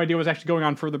would have no idea what's actually going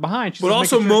on further behind. She's But just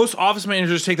also, making sure- most office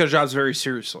managers take their jobs very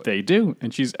seriously. they do,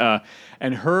 and she's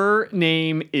and her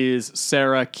name is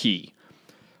Sarah Key.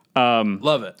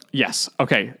 Love it. Yes.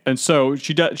 Okay. And so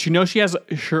she does. She knows she has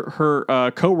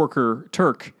her coworker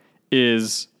Turk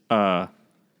is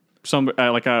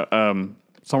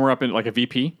somewhere up in like a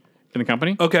VP in the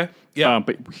company. Okay. Yeah.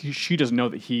 But she doesn't know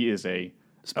that he is a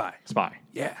Spy. spy.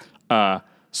 Yeah.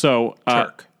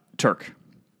 Turk.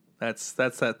 That's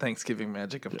that Thanksgiving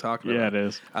magic I'm talking about. Yeah, it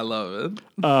is. I love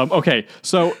it. Okay,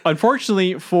 so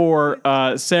unfortunately for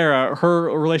Sarah, her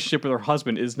relationship with her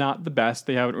husband is not the best.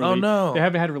 They haven't really, no. they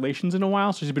haven't had relations in a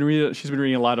while. So she's been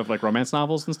reading a lot of like romance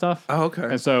novels and stuff. Oh, okay.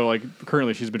 And so like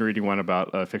currently she's been reading one about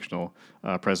a fictional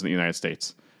president of the United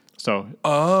States. So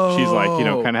she's like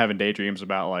kind of having daydreams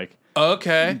about like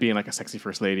Okay. being like a sexy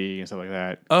first lady and stuff like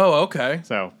that. Oh, okay.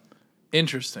 So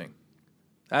Interesting.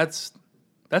 That's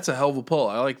a hell of a pull.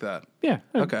 I like that. yeah,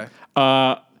 Okay.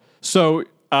 So,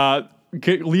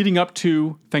 leading up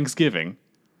to Thanksgiving,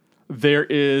 there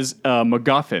is a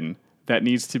MacGuffin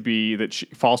that she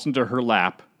falls into her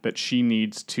lap that she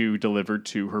needs to deliver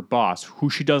to her boss, who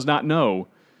she does not know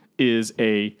is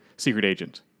a secret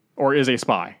agent or is a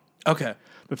spy. Okay.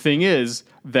 The thing is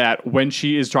that when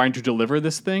she is trying to deliver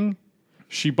this thing,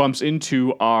 she bumps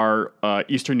into our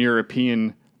Eastern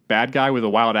European bad guy with a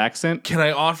wild accent. Can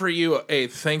I offer you a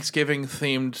Thanksgiving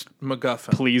themed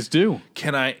MacGuffin? Please do.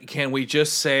 Can we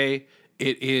just say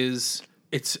it's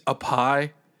a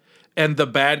pie and the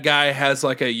bad guy has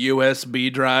like a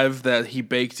USB drive that he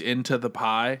baked into the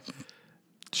pie?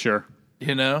 Sure.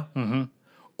 You know? Mm-hmm.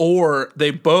 Or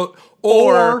they both,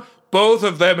 or both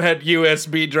of them had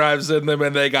USB drives in them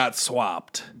and they got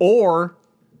swapped. Or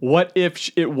what if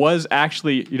it was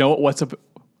actually, you know what? What's up?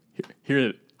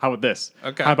 Here, how about this?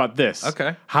 Okay. How about this?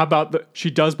 Okay. How about she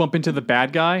does bump into the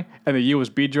bad guy and the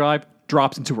USB drive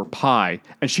drops into her pie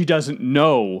and she doesn't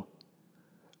know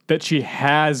that she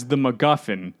has the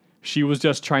MacGuffin. She was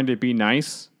just trying to be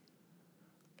nice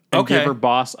and give her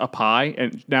boss a pie,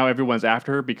 and now everyone's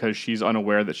after her because she's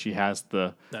unaware that she has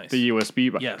the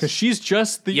USB. Yes. Because she's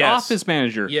just the office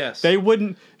manager. Yes. They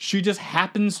wouldn't. She just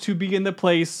happens to be in the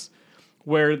place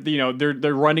where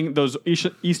they're running those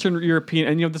Eastern European,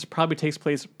 and this probably takes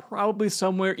place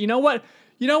somewhere. You know what?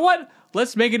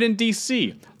 Let's make it in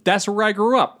D.C. That's where I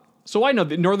grew up. So I know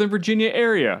the Northern Virginia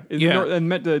area,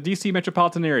 the D.C.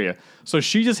 metropolitan area. So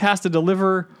she just has to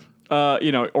deliver,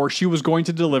 or she was going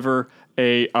to deliver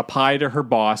a pie to her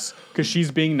boss because she's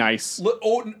being nice.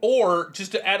 Or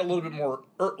just to add a little bit more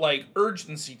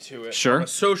urgency to it, Sure. from a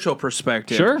social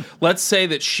perspective. Sure. Let's say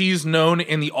that she's known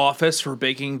in the office for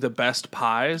baking the best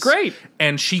pies. Great.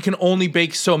 And she can only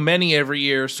bake so many every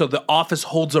year, so the office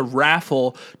holds a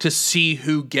raffle to see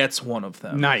who gets one of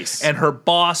them. Nice. And her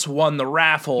boss won the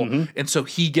raffle, and so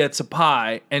he gets a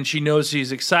pie, and she knows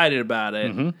he's excited about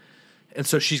it, and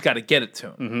so she's got to get it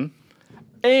to him.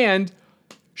 And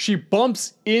she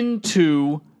bumps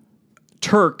into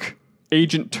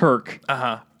Agent Turk,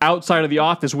 outside of the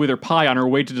office with her pie on her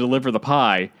way to deliver the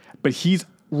pie, but he's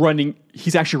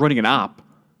actually running an op.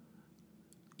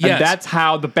 Yes. And that's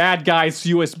how the bad guy's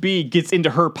USB gets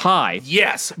into her pie.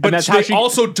 Yes, but that's they how she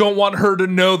also don't want her to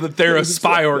know that they're a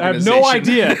spy I have organization. no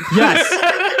idea.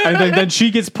 Yes. And then she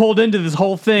gets pulled into this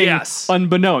whole thing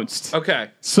unbeknownst.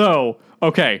 Okay. So,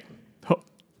 okay.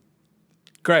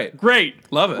 Great.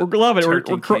 Great. Love it. We love it.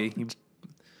 Turkey We're key.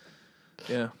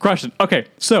 Yeah. crushing. Okay,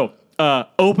 so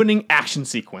opening action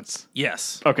sequence.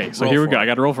 Yes. Okay, so Roll here we for go. it. I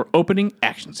got to roll for opening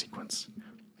action sequence.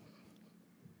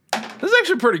 This is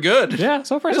actually pretty good. Yeah,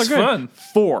 so far so It's good. fun.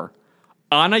 4.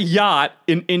 On a yacht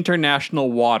in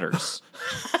international waters.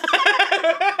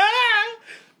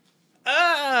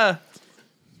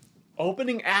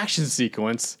 Opening action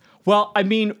sequence. Well, I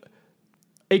mean,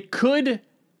 it could.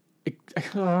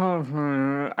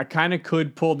 I kind of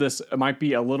could pull this. It might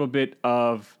be a little bit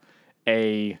of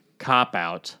a cop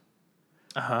out.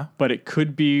 But it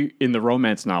could be in the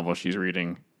romance novel she's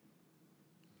reading,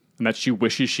 and that she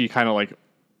wishes she kind of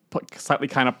slightly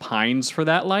kind of pines for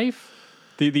that life,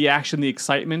 the action, the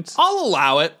excitement. I'll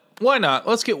allow it. Why not?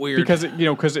 Let's get weird. Because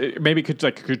maybe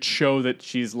it could show that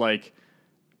she's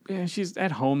she's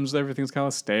at home, so everything's kind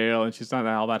of stale, and she's not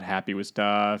all that happy with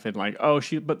stuff, and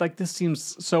this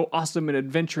seems so awesome and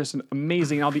adventurous and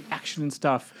amazing, and all the action and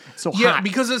stuff, so hot.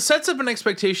 Because it sets up an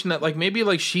expectation that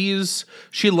maybe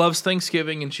she loves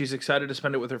Thanksgiving and she's excited to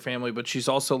spend it with her family, but she's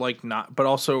also not. But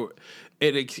also,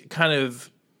 it kind of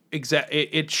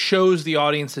it shows the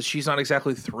audience that she's not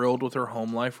exactly thrilled with her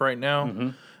home life right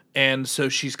now, and so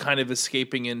she's kind of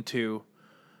escaping into.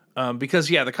 Because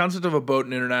the concept of a boat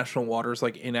in international waters,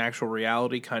 in actual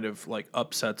reality, kind of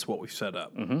upsets what we've set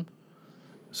up.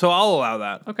 So I'll allow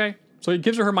that. Okay, so it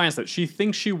gives her mindset. She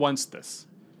thinks she wants this,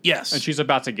 Yes. and she's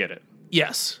about to get it.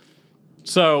 Yes.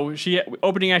 So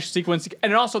opening action sequence,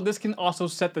 and this can also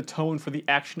set the tone for the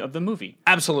action of the movie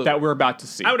Absolutely. that we're about to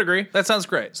see. I would agree. That sounds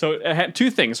great. So it had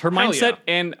 2 things: her Hell mindset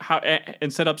yeah.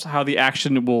 and setups how the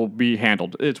action will be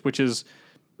handled. Which is,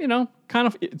 kind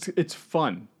of it's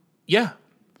fun. Yeah.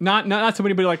 Not so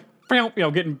anybody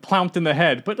getting plonked in the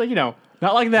head, but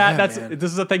not like that. Man.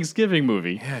 This is a Thanksgiving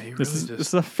movie. Yeah, you this really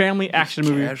is a family action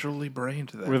movie Casually brained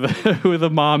that. with a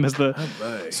mom as the.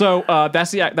 So that's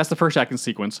the first action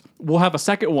sequence. We'll have a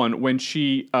second one when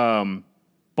she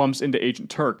bumps into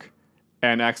Agent Turk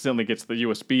and accidentally gets the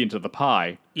USB into the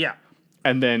pie. Yeah.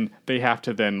 And then they have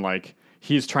to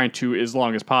he's trying to, as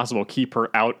long as possible, keep her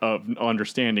out of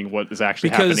understanding what is actually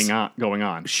going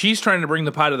on. She's trying to bring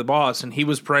the pie to the boss, and he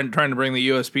was trying to bring the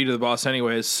USB to the boss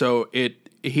anyways, so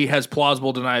he has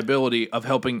plausible deniability of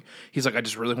helping. He's like, I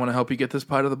just really want to help you get this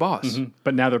pie to the boss.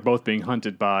 But now they're both being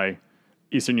hunted by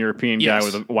Eastern European guy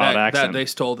with a wild accent. That they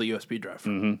stole the USB drive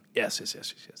from. Yes.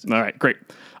 All right, great.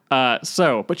 But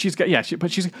she's got she's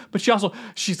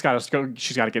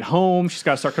got to get home. She's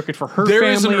got to start cooking for her family.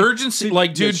 There is an urgency,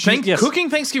 cooking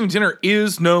Thanksgiving dinner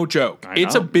is no joke.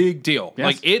 It's a big deal.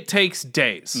 Yes. It takes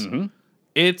days.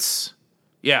 It's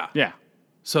Yeah.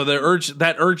 So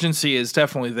that urgency is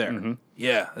definitely there.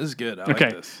 Yeah, this is good. I like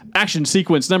this. Action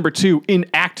sequence number 2 in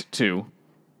Act 2.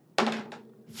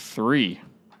 3.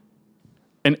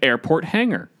 An airport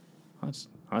hangar.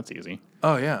 That's easy.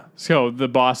 Oh yeah. So the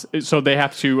boss, so they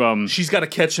have to. She's got to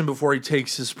catch him before he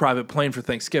takes his private plane for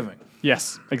Thanksgiving.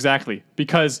 Yes, exactly.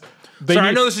 Because they Sorry,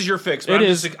 I know this is your fix, but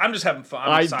I'm just having fun.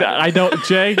 I don't,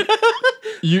 Jay.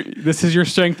 This is your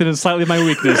strength and it's slightly my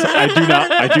weakness. I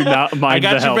do not mind. I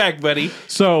got the your help. back, buddy.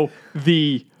 So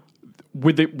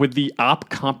with the op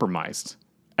compromised,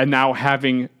 and now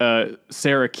having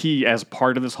Sarah Key as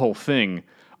part of this whole thing,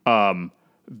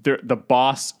 the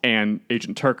boss and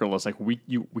Agent Turkel is like, we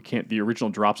can't. The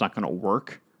original drop's not going to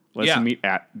work. Let's meet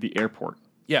at the airport.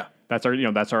 Yeah.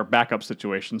 That's our backup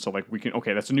situation. So like we can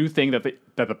that's a new thing that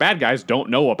the bad guys don't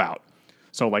know about.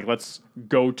 So like let's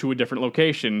go to a different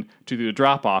location to do the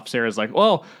drop off. Sarah's like,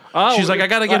 well, she's like, I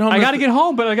gotta get home. I gotta get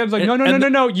home, but I gotta like,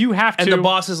 no, you have to. And the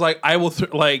boss is like, I will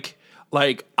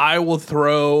I will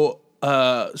throw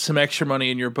some extra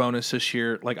money in your bonus this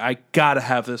year. Like I gotta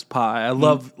have this pie. I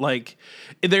love like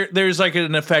there's like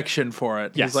an affection for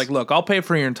it. Yes. He's like, look, I'll pay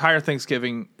for your entire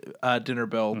Thanksgiving dinner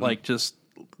bill. Like just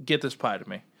get this pie to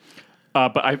me.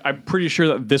 But I'm pretty sure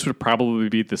that this would probably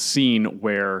be the scene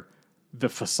where the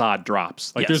facade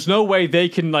drops. Like, there's no way they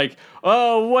can like,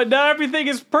 oh, what? Now everything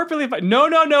is perfectly fine.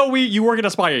 No. You work at a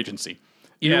spy agency.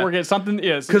 You work at something.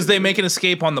 Yes, because they make an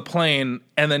escape on the plane,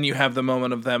 and then you have the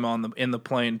moment of them in the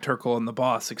plane, Turkel and the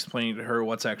boss explaining to her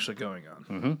what's actually going on.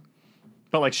 Mm-hmm.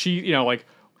 But like she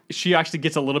actually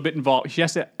gets a little bit involved. I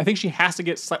think she has to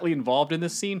get slightly involved in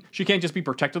this scene. She can't just be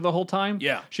protected the whole time.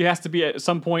 Yeah. She has to be at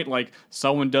some point, like,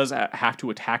 someone does have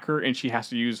to attack her, and she has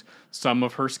to use some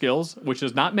of her skills, which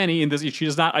is not many in this. She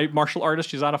is not a martial artist.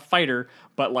 She's not a fighter,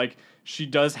 but, like, she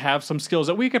does have some skills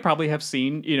that we could probably have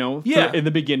seen, in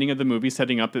the beginning of the movie,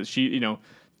 setting up that she,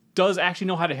 does actually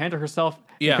know how to handle herself.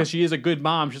 Yeah. Because she is a good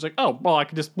mom. She's like, oh, well, I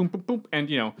can just boom, boom, boom,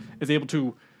 and, is able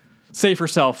to save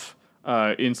herself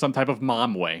in some type of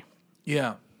mom way.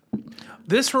 Yeah.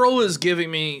 This role is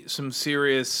giving me some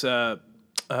serious why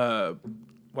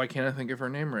can't I think of her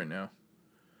name right now?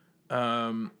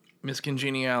 Miss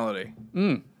Congeniality.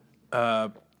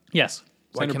 Yes.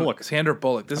 Sandra Bullock. Sandra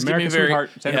Bullock. This American is giving me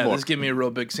Sweetheart, Sandra Bullock. This is giving me a real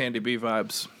big Sandy B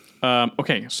vibes.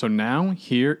 Okay, so now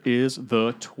here is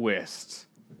the twist.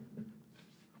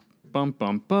 Bum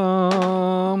bum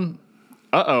bum.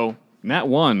 Uh-oh. Nat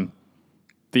 1.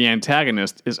 The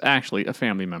antagonist is actually a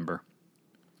family member.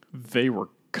 They were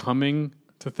coming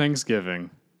to Thanksgiving,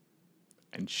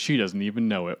 and she doesn't even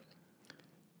know it.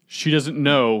 She doesn't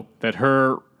know that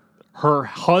her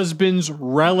husband's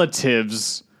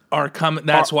relatives are coming.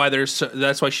 That's why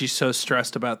she's so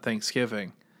stressed about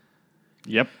Thanksgiving.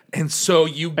 Yep. And so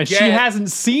she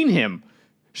hasn't seen him.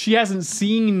 She hasn't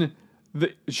seen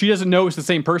she doesn't know it's the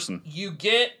same person.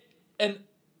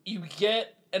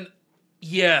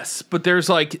 Yes, but there's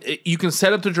like, you can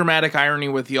set up the dramatic irony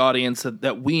with the audience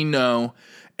that we know,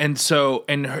 and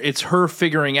it's her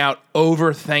figuring out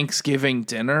over Thanksgiving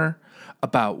dinner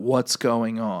about what's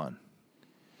going on.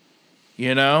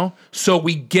 So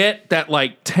we get that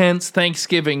like tense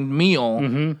Thanksgiving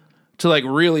meal to like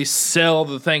really sell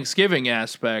the Thanksgiving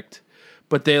aspect,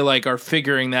 but they like are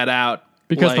figuring that out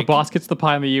because the boss gets the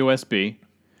pie on the USB.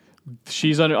 Has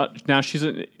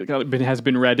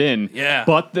been read in. Yeah.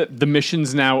 But the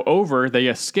mission's now over. They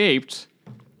escaped.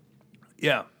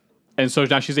 Yeah. And so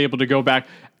now she's able to go back,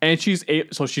 and she's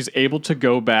able to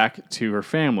go back to her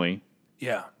family.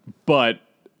 Yeah. But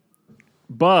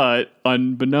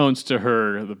unbeknownst to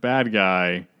her, the bad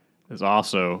guy is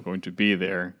also going to be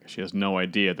there. She has no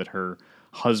idea that her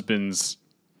husband's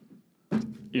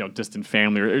distant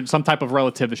family or some type of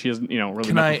relative that she hasn't,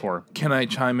 really met before. Can I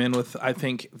chime in with, I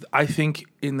think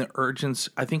in the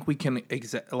urgency, I think we can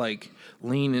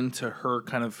lean into her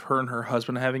and her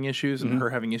husband having issues and her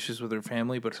having issues with her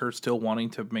family, but her still wanting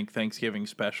to make Thanksgiving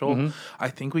special. I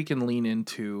think we can lean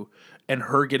into, and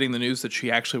her getting the news that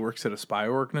she actually works at a spy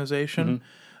organization.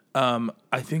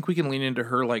 I think we can lean into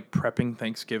her like prepping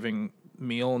Thanksgiving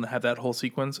meal and have that whole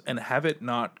sequence and have it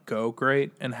not go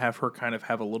great and have her kind of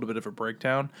have a little bit of a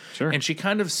breakdown. Sure. And she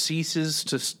kind of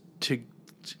ceases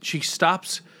she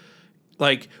stops,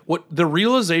 like, what the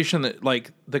realization that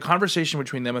like the conversation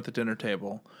between them at the dinner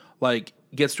table like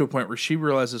gets to a point where she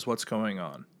realizes what's going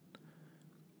on.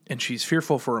 And she's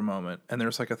fearful for a moment, and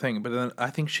there's like a thing, but then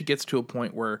I think she gets to a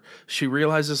point where she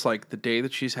realizes like the day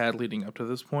that she's had leading up to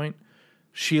this point,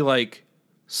 she like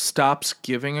stops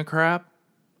giving a crap.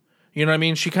 You know what I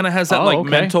mean? She kind of has that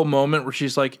mental moment where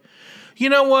she's like, you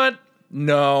know what?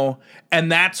 No. And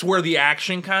that's where the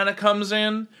action kind of comes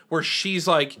in, where she's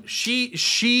like,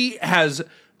 she has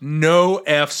no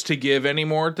F's to give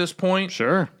anymore at this point.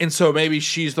 Sure. And so maybe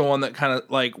she's the one that kind of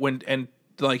like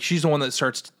she's the one that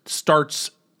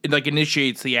starts like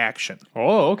initiates the action.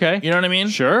 Oh, okay. You know what I mean?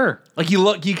 Sure. Like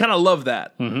you kind of love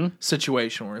that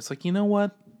situation where it's like, you know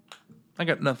what? I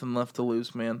got nothing left to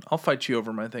lose, man. I'll fight you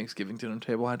over my Thanksgiving dinner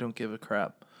table. I don't give a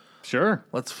crap. Sure.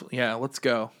 Let's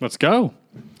go. Let's go.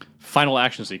 Final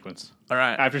action sequence. All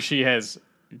right. After she has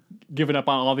given up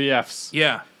on all the Fs.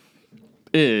 Yeah.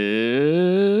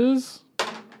 Is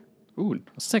a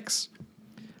 6.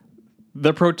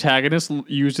 The protagonist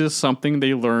uses something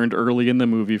they learned early in the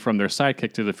movie from their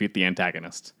sidekick to defeat the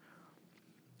antagonist.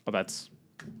 Oh, that's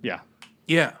yeah.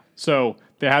 Yeah. So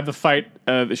they have the fight.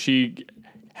 She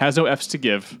has no Fs to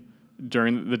give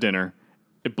during the dinner.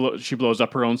 She blows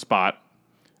up her own spot.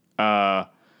 But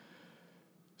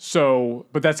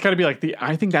that's got to be like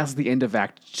I think that's the end of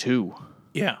Act 2.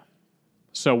 Yeah.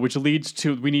 So, which leads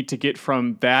to we need to get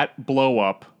from that blow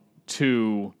up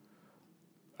to,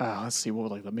 let's see,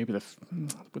 what would maybe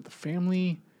would the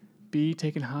family be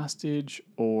taken hostage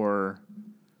or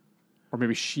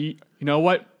maybe she, you know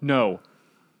what? No.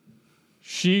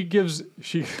 She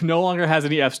no longer has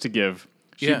any Fs to give.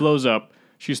 She blows up.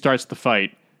 She starts the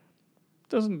fight.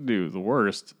 Doesn't do the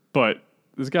worst, but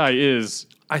this guy is.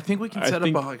 I think we can set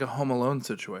up a Home Alone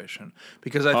situation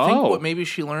because I think what maybe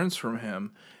she learns from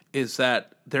him is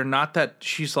that they're not that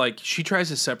she's like she tries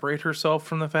to separate herself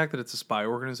from the fact that it's a spy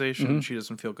organization and she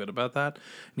doesn't feel good about that.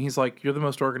 And he's like, "You're the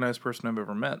most organized person I've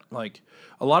ever met." Like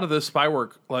a lot of this spy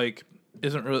work like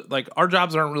isn't really like our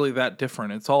jobs aren't really that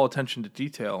different. It's all attention to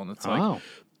detail and it's like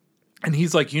and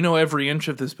he's like, you know every inch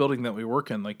of this building that we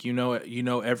work in, like you know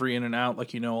every in and out,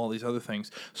 like you know all these other things.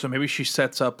 So maybe she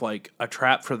sets up like a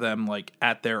trap for them, like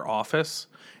at their office,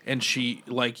 and she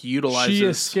like utilizes. She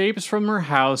escapes from her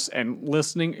house and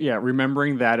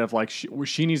remembering that of like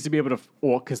she needs to be able to,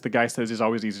 because the guy says it's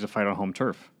always easy to fight on home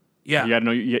turf. Yeah, you gotta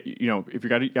know, you know, if you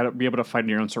gotta be able to fight in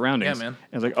your own surroundings. Yeah, man.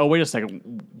 And it's like, oh wait a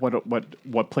second,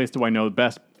 what place do I know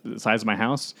best? The size of my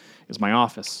house is my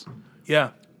office.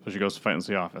 Yeah. So she goes to fight in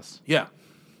the office. Yeah.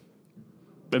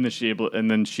 And then she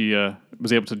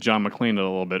was able to John McClane it a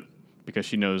little bit because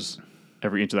she knows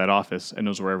every inch of that office and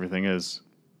knows where everything is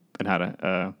and how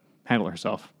to handle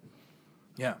herself.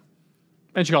 Yeah.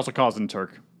 And she also calls in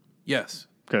Turk Yes.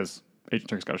 because Agent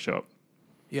Turk's got to show up.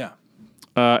 Yeah.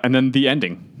 And then the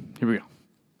ending. Here we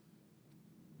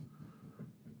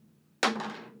go.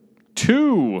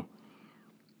 2.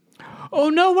 Oh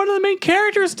no! One of the main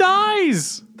characters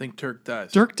dies. I think Turk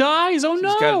dies. Turk dies. Oh no!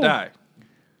 He's got to die.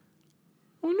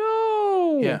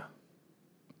 Oh no! Yeah.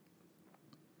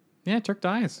 Yeah, Turk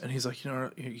dies. And he's like, you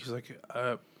know, he's like,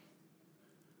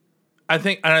 I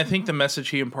think the message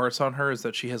he imparts on her is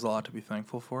that she has a lot to be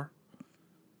thankful for.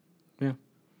 Yeah.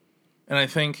 And I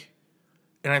think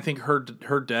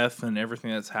her death and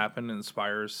everything that's happened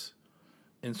inspires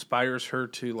her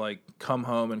to like come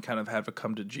home and kind of have a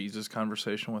come to Jesus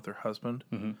conversation with her husband.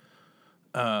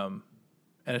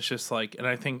 And it's just like, and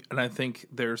I think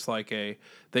there's like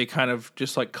they kind of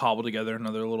just like cobble together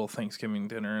another little Thanksgiving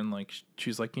dinner. And like,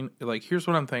 she's like, here's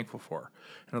what I'm thankful for.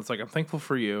 And it's like, I'm thankful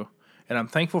for you. And I'm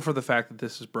thankful for the fact that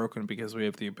this is broken because we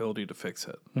have the ability to fix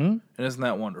it. And isn't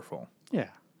that wonderful? Yeah.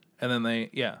 And then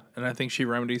and I think she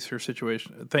remedies her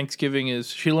situation.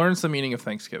 She learns the meaning of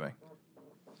Thanksgiving.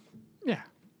 Yeah.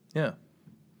 Yeah.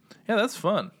 Yeah, that's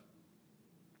fun.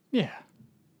 Yeah.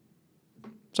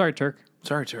 Sorry, Turk.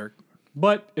 Sorry, Turk.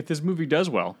 But if this movie does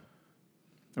well,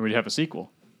 and we'd have a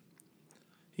sequel.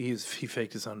 He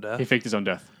faked his own death. He faked his own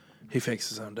death. He fakes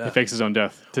his own death. He fakes his own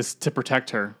death to protect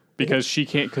her because he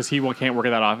can't work at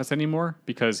that office anymore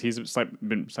because he's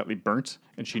been slightly burnt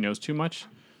and she knows too much.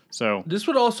 So this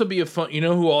would also be a fun. You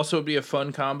know who also would be a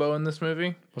fun combo in this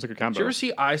movie? What's a good combo? Did you ever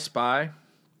see I Spy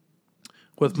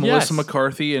with Melissa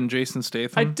McCarthy and Jason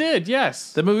Statham? I did.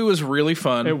 Yes, that movie was really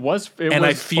fun.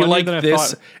 I feel like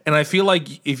this. And I feel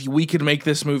like if we could make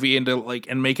this movie into like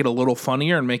and make it a little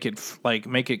funnier and make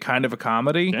it kind of a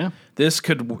comedy, this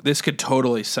could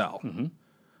totally sell.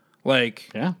 Like,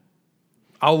 yeah,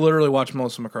 I'll literally watch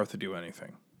Melissa McCarthy do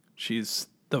anything. She's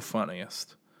the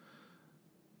funniest.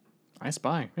 I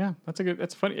Spy. Yeah,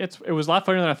 that's funny. It was a lot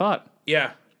funnier than I thought.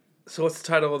 Yeah. So what's the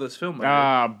title of this film?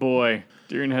 Boy,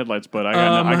 deer in the headlights. But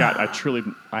I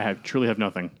truly have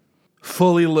nothing.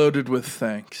 Fully Loaded with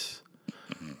Thanks,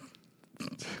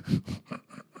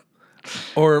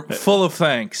 or Full of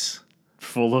Thanks.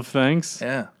 Full of Thanks.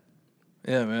 Yeah,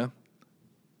 man.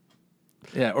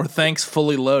 Yeah, or Thanks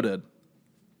Fully Loaded.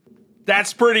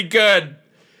 That's pretty good.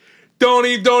 Don't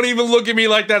even look at me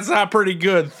like that's not pretty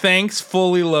good. Thanks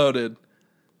Fully Loaded.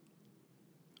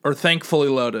 Or Thankfully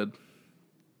Loaded.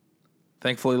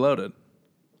 Thankfully Loaded.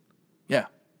 Yeah.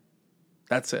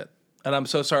 That's it. And I'm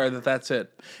so sorry that that's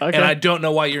it. Okay. And I don't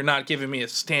know why you're not giving me a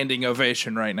standing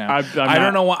ovation right now. I'm I don't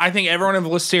not. know why. I think everyone in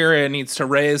Listeria needs to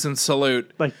raise and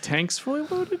salute. Like tanks fully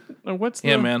loaded? Or what's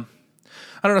Yeah, the... man.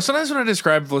 I don't know. Sometimes when I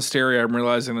describe Listeria, I'm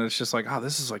realizing that it's just like, oh,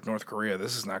 this is like North Korea.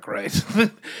 This is not great.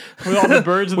 With all the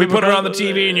birds. We put it on the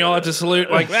TV and you all have to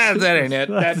salute. Like, that ain't it.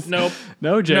 Nope.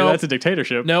 No, Jay, Nope. that's a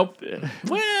dictatorship. Nope.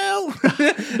 Well.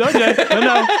 No, Jay.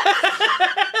 No.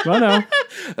 No.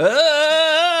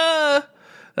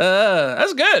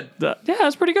 That's good. Yeah,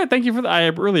 that's pretty good. Thank you for that. I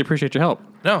really appreciate your help.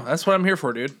 No, that's what I'm here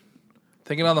for, dude.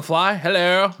 Thinking on the fly.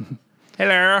 Hello.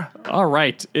 Hello. All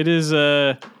right. It is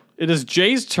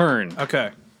Jay's turn.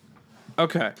 Okay.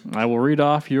 I will read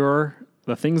off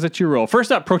the things that you roll.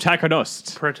 First up,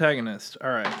 protagonist. Protagonist.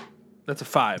 All right. That's a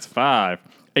 5. 5.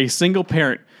 A single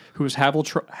parent who is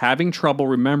having trouble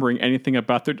remembering anything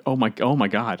about their... Oh my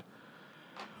God.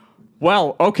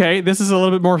 Well, okay. This is a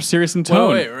little bit more serious in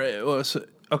tone. Wait.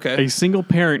 Okay. A single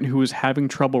parent who is having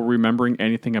trouble remembering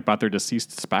anything about their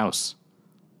deceased spouse.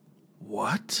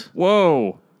 What?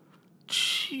 Whoa.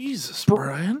 Jesus,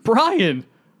 Brian. Brian.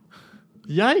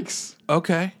 Yikes.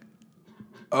 Okay.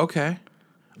 All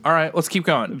right, let's keep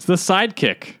going. It's the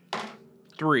sidekick.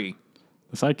 3.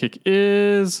 The sidekick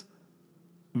is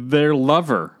their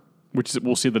lover, which is,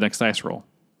 we'll see the next dice roll.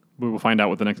 We will find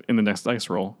out in the next dice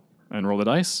roll and roll the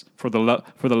dice for the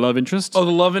love interest. Oh,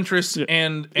 the love interest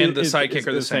and the It's sidekick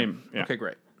are the same. Yeah. Okay,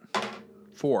 great.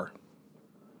 4.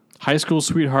 High school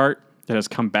sweetheart that has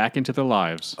come back into their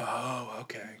lives. Oh,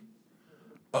 okay.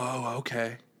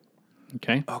 Okay.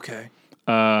 Okay.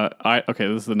 Okay,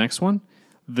 this is the next one.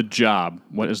 The job.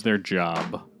 What is their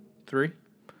job? 3.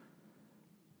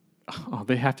 Oh,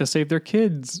 they have to save their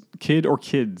kid or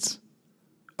kids.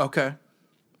 Okay.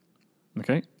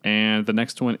 Okay. And the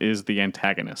next one is the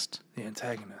antagonist. The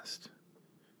antagonist.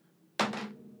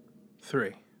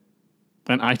 3.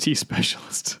 An IT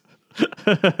specialist.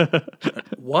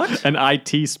 What? An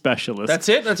IT specialist. That's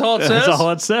it? That's all it says? That's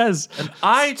all it says.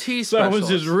 IT specialist. Someone's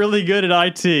just really good at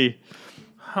IT.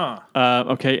 Huh.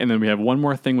 Okay, and then we have one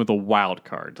more thing with a wild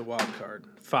card. The wild card.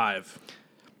 5.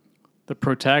 The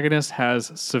protagonist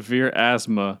has severe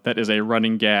asthma that is a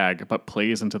running gag, but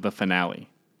plays into the finale.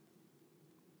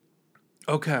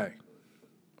 Okay.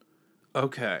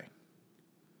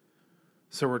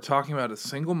 So we're talking about a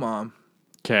single mom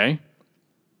Okay.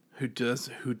 who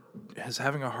is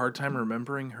having a hard time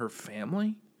remembering her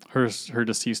family, Her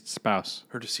deceased spouse.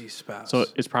 her deceased spouse. So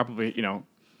it's probably,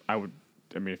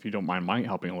 if you don't mind my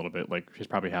helping a little bit, like she's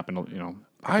probably happened,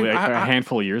 probably a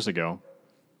handful of years ago.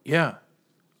 yeah,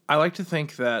 I like to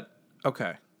think that.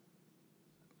 Okay.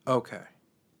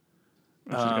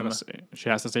 She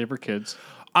has to save her kids.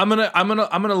 I'm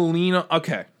gonna lean on.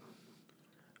 Okay.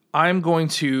 I'm going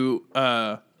to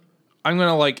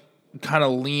like kind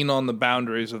of lean on the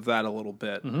boundaries of that a little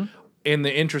bit. Mm-hmm. In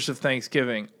the interest of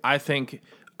Thanksgiving, I think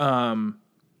the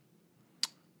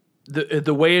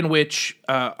way in which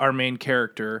our main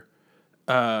character,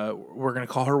 we're going to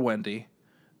call her Wendy,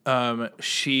 how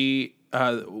she's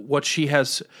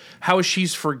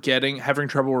having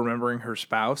trouble remembering her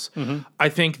spouse. Mm-hmm. I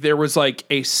think there was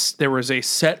a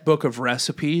set book of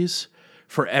recipes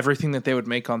for everything that they would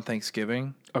make on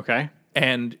Thanksgiving. Okay.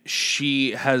 And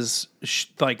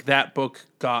that book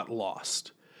got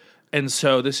lost. And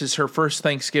so this is her first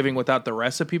Thanksgiving without the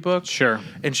recipe book. Sure.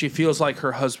 And she feels like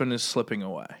her husband is slipping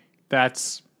away.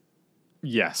 Yes.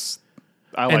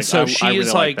 I And so she really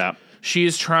is like that. she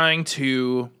is trying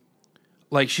to,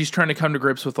 she's trying to come to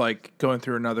grips with going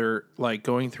through another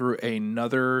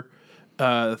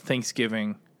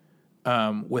Thanksgiving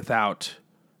without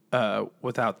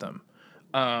them.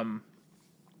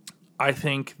 I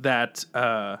think that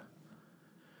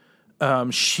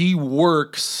she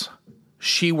works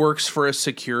for a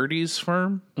securities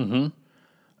firm.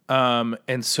 Mm-hmm.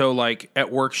 And so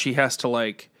at work she has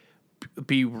to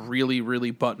be really, really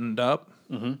buttoned up.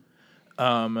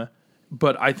 Mm-hmm.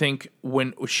 But I think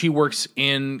when she works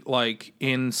in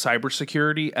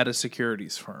cybersecurity at a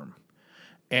securities firm,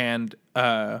 and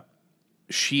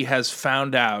she has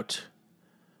found out,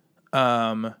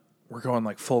 we're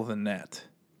going full of the net.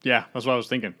 Yeah, that's what I was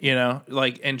thinking.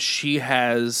 And she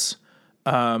has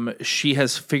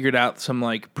figured out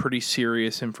some pretty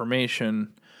serious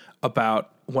information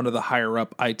about one of the higher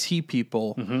up IT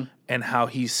people, mm-hmm. and how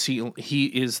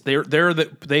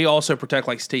they also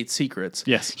protect state secrets.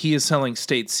 Yes. He is selling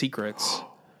state secrets,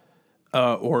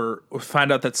 or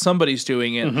find out that somebody's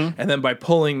doing it. Mm-hmm. And then by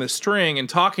pulling the string and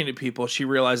talking to people, she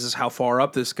realizes how far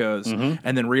up this goes, mm-hmm.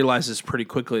 and then realizes pretty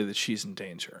quickly that she's in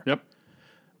danger. Yep.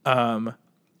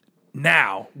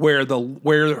 now where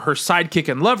her sidekick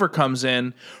and lover comes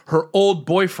in. Her old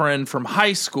boyfriend from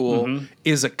high school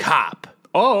is a cop.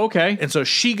 Oh, okay. And so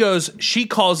she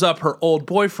calls up her old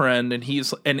boyfriend, and he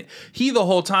the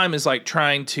whole time is like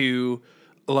trying to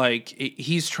like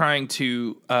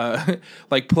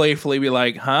playfully be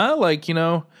like, huh? Like, you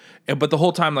know, but the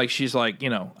whole time, like, she's like, you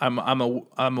know, I'm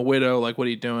a widow. Like, what are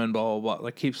you doing? Blah, blah, blah.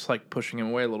 Like, keeps like pushing him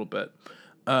away a little bit.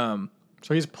 So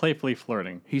he's playfully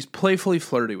flirting. He's playfully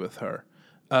flirty with her.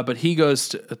 But he goes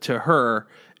to her.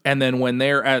 And then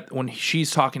when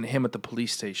she's talking to him at the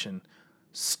police station,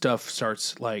 stuff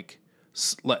starts like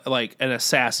an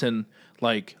assassin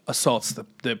like assaults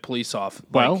the police off.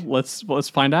 Well, like, let's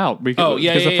find out. Because,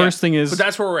 because the first thing is, but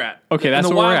that's where we're at. Okay, that's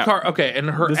and the where we're wild at. card. Okay, and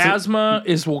her asthma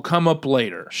will come up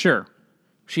later. Sure.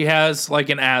 She has like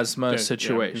an asthma Yeah,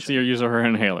 situation. you see her use her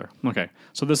inhaler. Okay,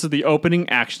 so this is the opening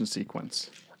action sequence.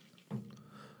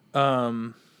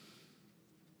 Yeah.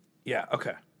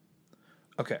 Okay.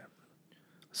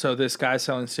 So this guy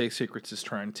selling state secrets is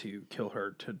trying to kill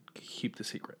her to keep the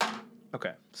secret.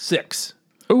 Okay. 6.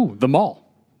 Ooh, the mall.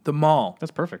 The mall.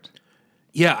 That's perfect.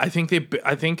 Yeah, I think they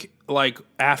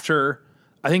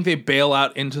bail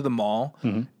out into the mall,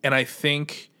 and I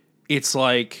think it's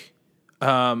like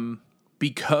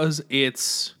because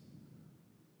it's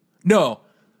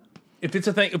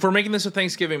if we're making this a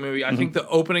Thanksgiving movie, I think the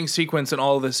opening sequence and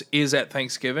all of this is at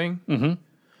Thanksgiving.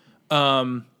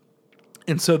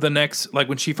 And so the next, like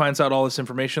when she finds out all this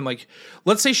information, like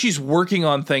let's say she's working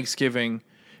on Thanksgiving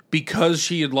because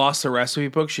she had lost the recipe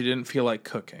book, she didn't feel like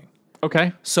cooking.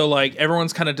 Okay. So, like,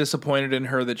 everyone's kind of disappointed in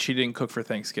her that she didn't cook for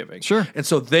Thanksgiving. Sure. And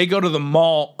so they go to the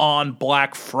mall on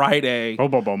Black Friday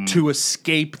Boom. to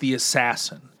escape the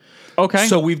assassin. Okay.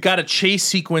 So we've got a chase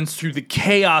sequence through the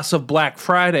chaos of Black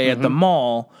Friday at the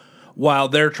mall while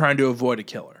they're trying to avoid a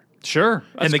killer. Sure.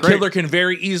 And the killer can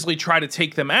very easily try to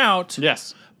take them out.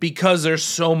 Yes. Because there's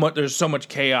so much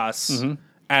chaos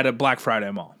at a Black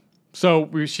Friday mall.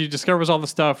 So she discovers all the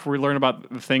stuff. We learn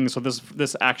about the things. So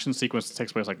this action sequence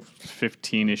takes place like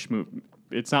 15-ish.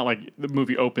 It's not like the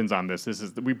movie opens on this. This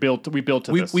is we built to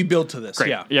this. We built to this. Great.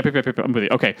 Yeah. Yeah. I'm with you.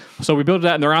 Okay. So we built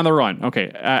that, and they're on the run. Okay.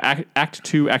 Act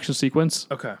 2 action sequence.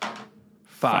 Okay.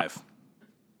 5.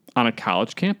 On a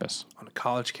college campus. On a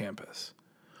college campus.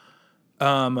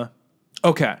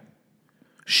 Okay.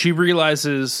 She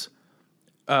realizes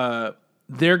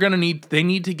they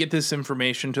need to get this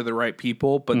information to the right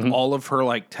people, but all of her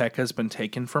like tech has been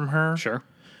taken from her. Sure.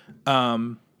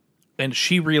 And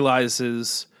she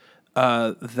realizes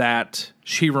that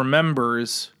she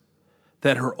remembers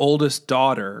that her oldest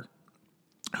daughter,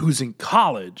 who's in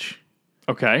college,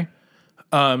 Okay.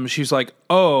 she's like,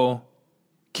 oh,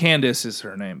 Candace is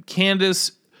her name.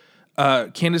 Candace's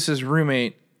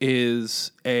roommate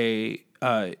is a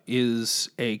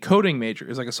coding major,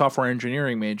 is like a software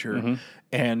engineering major,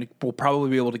 and will probably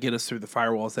be able to get us through the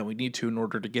firewalls that we need to in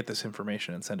order to get this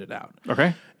information and send it out.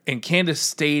 Okay. And Candace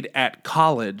stayed at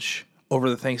college over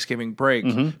the Thanksgiving break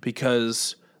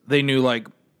because they knew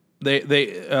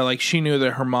she knew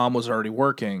that her mom was already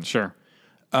working. Sure.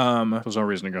 There's no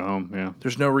reason to go home. Yeah.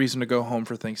 There's no reason to go home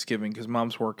for Thanksgiving because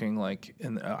mom's working. Like,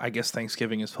 and I guess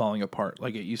Thanksgiving is falling apart.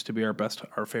 Like it used to be our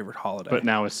favorite holiday. But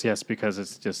now it's because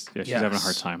it's just she's having a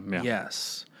hard time. Yeah.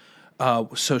 Yes.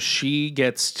 So she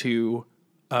gets to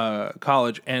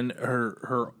college, and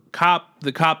the cop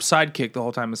sidekick the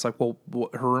whole time is like, well,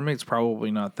 her roommate's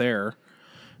probably not there.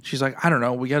 She's like, I don't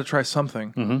know. We got to try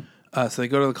something. So they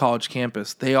go to the college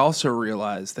campus. They also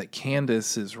realize that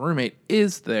Candace's roommate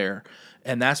is there,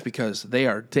 and that's because they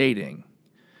are dating.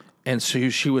 And so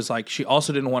she was like, she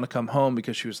also didn't want to come home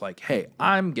because she was like, hey,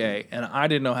 I'm gay, and I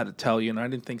didn't know how to tell you, and I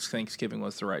didn't think Thanksgiving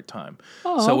was the right time.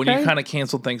 So when you kind of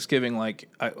canceled Thanksgiving, like,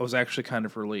 I was actually kind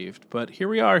of relieved. But here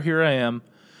we are. Here I am.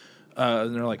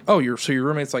 And they're like, oh, your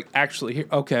roommate's like actually here.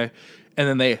 Okay. And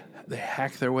then they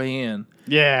hack their way in.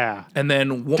 Yeah. And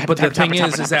then, but the thing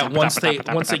is that once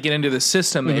they get into the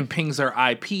system, it pings their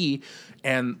IP,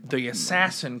 and the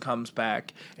assassin comes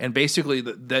back and basically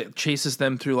that chases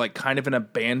them through like kind of an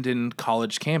abandoned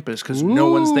college campus because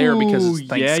no one's there because it's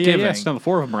Thanksgiving. Yeah. So the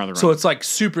 4 of them are on the run. So it's like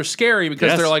super scary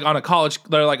because they're like on a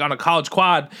college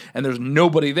quad, and there's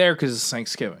nobody there because it's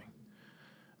Thanksgiving.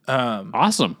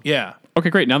 Awesome. Yeah. Okay,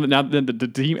 great. Now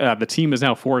the team is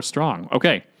now 4 strong.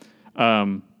 Okay.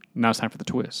 Now it's time for the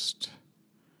twist.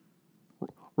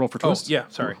 Roll for twist. Oh, yeah,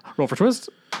 sorry. Roll for twist.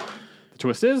 The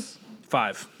twist is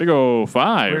 5. big O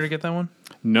 5. Where did I get that one?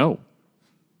 No.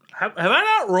 Have I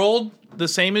not rolled the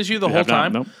same as you the whole have not,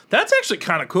 time? nope. That's actually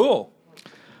kind of cool.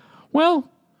 Well,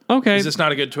 okay. Is this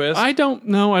not a good twist? I don't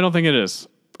know. I don't think it is.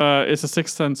 It's a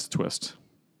Sixth Sense twist.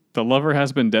 The lover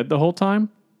has been dead the whole time.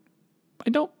 I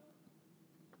don't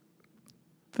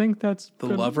think that's The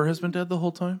lover has been dead the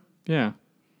whole time? Yeah.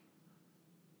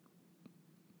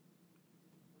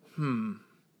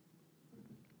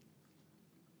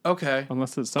 Okay.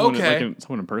 Unless it's someone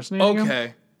someone impersonating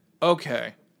him.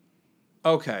 Okay.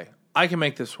 I can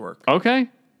make this work. Okay.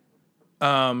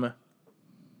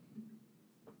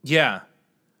 Yeah.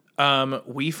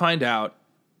 We find out,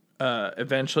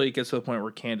 eventually it gets to the point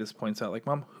where Candace points out, like,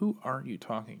 Mom, who are you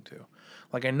talking to?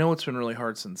 Like, I know it's been really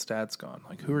hard since Dad's gone.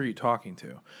 Like, who are you talking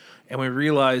to? And we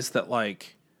realize that,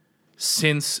 like,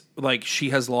 since, like,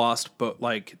 she has lost, but,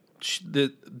 like,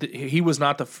 he was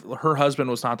not her husband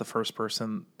was not the first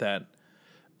person that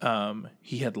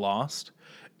he had lost.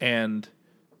 And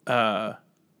Wait,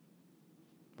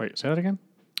 say that again?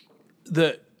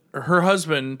 her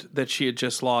husband that she had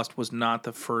just lost was not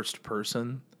the first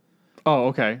person Oh,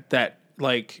 okay. that,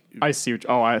 like, I see.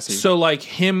 I see. so, like,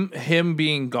 him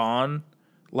being gone,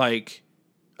 like,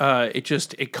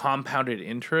 it compounded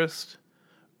interest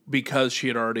because she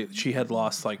had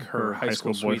lost, like, her high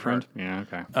school boyfriend. sweetheart.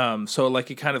 Yeah, okay. So,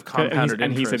 like, it kind of compounded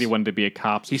And he interest. said he wanted to be a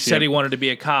cop. So He said he wanted to be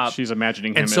a cop. She's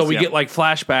imagining him. And so as, we get, like,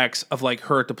 flashbacks of, like,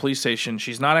 her at the police station.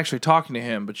 She's not actually talking to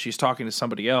him, but she's talking to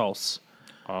somebody else.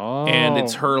 Oh. And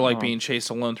it's her, like, being chased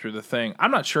alone through the thing.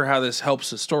 I'm not sure how this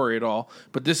helps the story at all,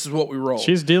 but this is what we roll.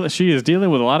 She is dealing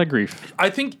with a lot of grief. I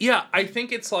think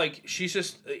it's like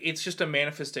it's just a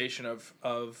manifestation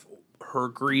of her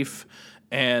grief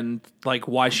and, like,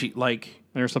 why she, like,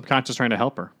 And her subconscious trying to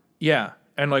help her. yeah,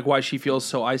 and, like, why she feels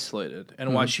so isolated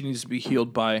and why she needs to be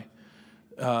healed by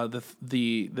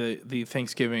the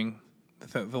Thanksgiving,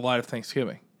 the light of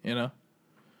Thanksgiving, you know?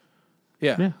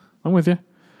 Yeah, I'm with you.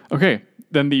 Okay,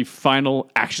 then the final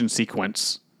action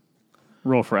sequence.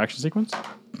 Roll for action sequence.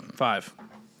 5.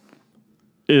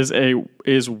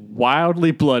 Is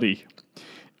wildly bloody.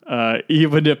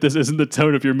 Even if this isn't the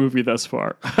tone of your movie thus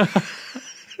far.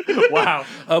 Wow.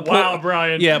 Wow,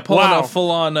 Brian. Yeah, pulling a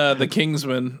full on the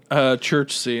Kingsman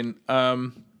church scene.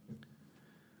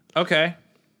 Okay.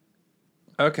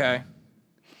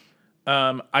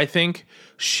 I think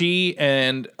she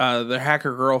and the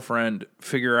hacker girlfriend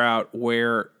figure out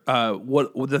where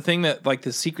what the thing that, like,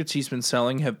 the secrets he's been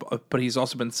selling but he's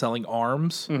also been selling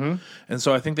arms, and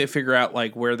so I think they figure out,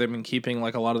 like, where they've been keeping,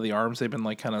 like, a lot of the arms they've been,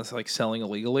 like, kind of, like, selling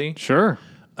illegally. Sure.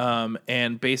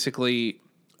 And basically,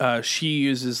 she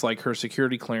uses, like, her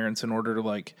security clearance in order to,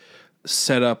 like,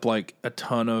 set up, like, a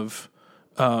ton of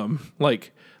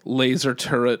like, laser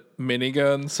turret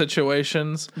minigun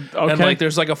situations. Okay. And, like,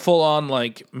 there's, like, a full on,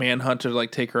 like, manhunt to,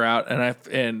 like, take her out,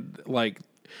 and like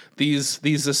these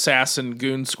assassin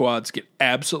goon squads get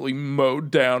absolutely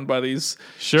mowed down by these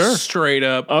straight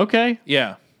up Okay.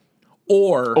 yeah.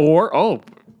 Or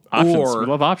options. We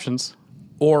love options.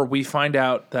 Or we find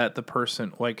out that the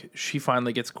person, like, she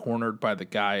finally gets cornered by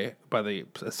the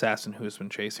assassin who has been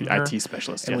chasing her. IT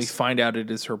specialist, And we yes. find out it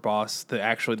is her boss, the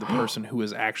person who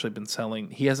has actually been selling.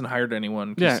 He hasn't hired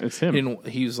anyone. Yeah, it's him.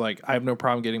 He's like, I have no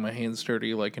problem getting my hands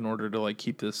dirty, like, in order to, like,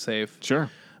 keep this safe. Sure.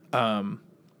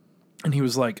 And he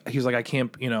was like, I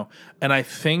can't, you know. And I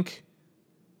think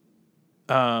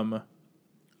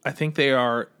they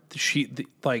are,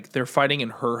 they're fighting in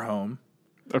her home.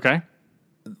 Okay.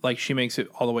 Like, she makes it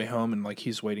all the way home, and, like,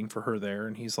 he's waiting for her there,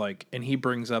 and he's like, and he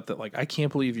brings up that, like, I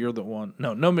can't believe you're the one.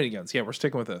 No miniguns. Yeah, we're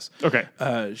sticking with this. Okay.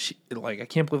 I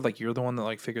can't believe, like, you're the one that,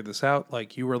 like, figured this out.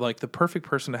 Like, you were, like, the perfect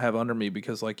person to have under me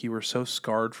because, like, you were so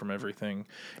scarred from everything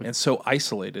and so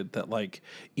isolated that, like,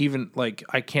 even, like,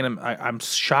 I'm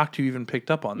shocked you even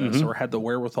picked up on this or had the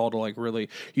wherewithal to, like, really.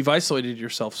 You've isolated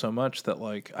yourself so much that,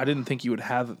 like, I didn't think you would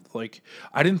have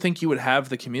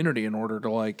the community in order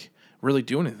to, like, really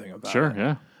do anything about it. Sure.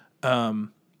 Yeah.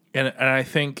 And I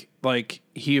think, like,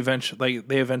 they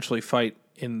eventually fight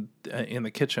in the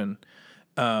kitchen,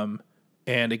 and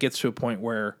it gets to a point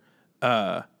where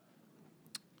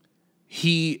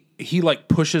he like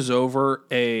pushes over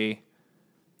like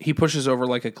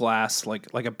a glass,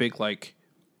 like a big, like,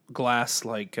 glass,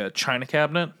 like a china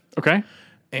cabinet. Okay.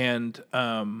 And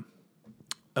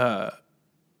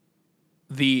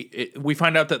we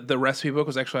find out that the recipe book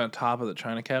was actually on top of the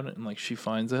china cabinet, and, like, she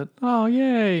finds it. Oh,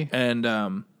 yay.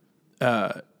 And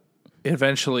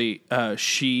eventually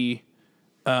she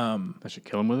I should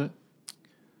kill him with it.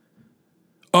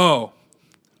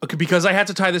 okay, because I had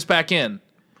to tie this back in.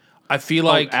 I feel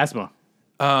like asthma.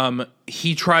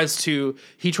 he tries to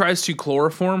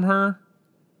chloroform her,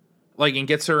 like, and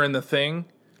gets her in the thing.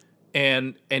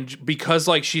 And because,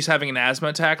 like, she's having an asthma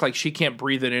attack, like, she can't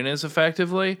breathe it in as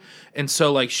effectively. And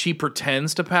so, like, she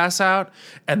pretends to pass out,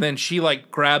 and then she,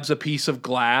 like, grabs a piece of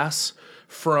glass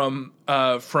from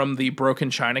the broken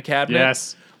china cabinet.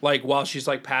 Yes. Like, while she's,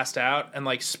 like, passed out, and,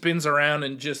 like, spins around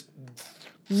and just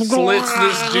slits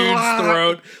this dude's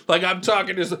throat. Like I'm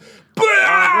talking just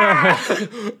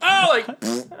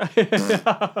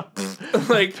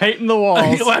like painting the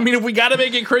walls. I mean, if we got to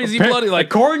make it crazy bloody, like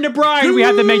According to Brian, we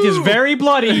had to make this very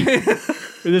bloody.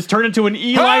 This turned into an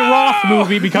Eli Roth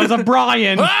movie because of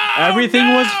Brian. Everything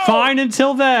was fine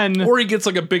until then. or he gets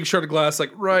like a big shot of glass,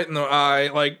 like right in the eye,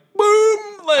 like boom,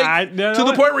 like to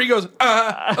the point where he goes,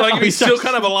 like he's still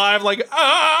kind of alive, like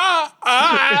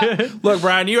Look,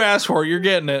 Brian, you asked for it, you're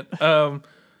getting it.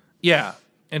 Yeah,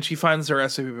 and she finds the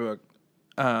recipe book,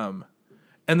 and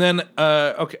then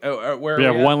where We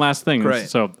have are we one last thing. Great.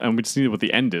 So, and we just need what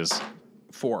the end is. at?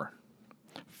 4.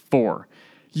 4.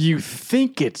 You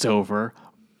think it's over,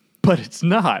 but it's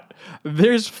not.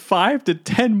 There's 5 to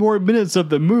 10 more minutes of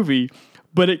the movie,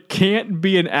 but it can't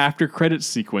be an after credit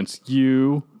sequence.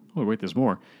 Oh wait, there's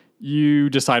more. You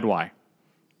decide why.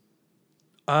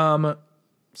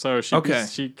 So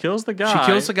she kills the guy. She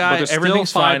kills the guy. but there's Everything's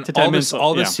still 5 fine. to 10 minutes.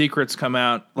 All the yeah. secrets come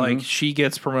out. Like she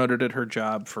gets promoted at her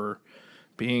job for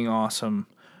being awesome.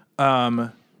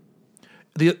 The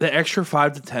extra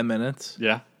 5 to 10 minutes.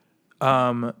 Yeah.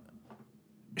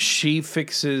 She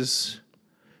fixes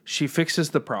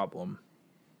the problem.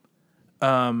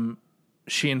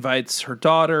 She invites her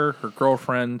daughter, her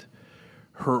girlfriend,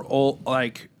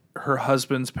 her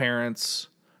husband's parents,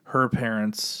 her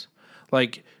parents.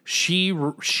 Like she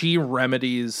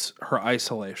remedies her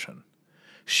isolation.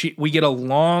 We get a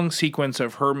long sequence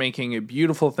of her making a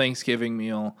beautiful Thanksgiving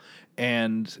meal,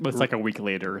 and It's like a week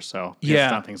later or so. yeah,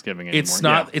 It's not Thanksgiving anymore.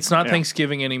 It's not Yeah.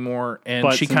 Thanksgiving anymore, and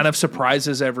But she kind of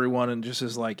surprises everyone and just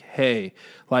is like, "Hey,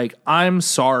 like I'm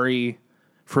sorry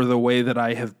for the way that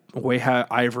I've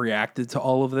reacted to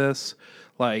all of this.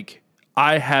 Like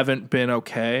I haven't been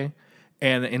okay,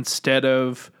 and instead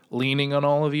of leaning on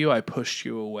all of you, I pushed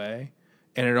you away,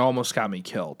 and it almost got me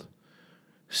killed.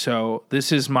 So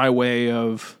this is my way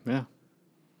of Yeah.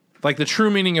 like the true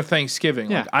meaning of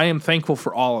Thanksgiving. Yeah. Like I am thankful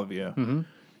for all of you." Mm-hmm.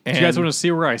 Do you guys want to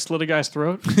see where I slit a guy's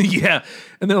throat? Yeah,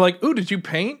 and they're like, "Ooh, did you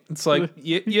paint?" It's like,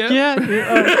 yeah. Yeah.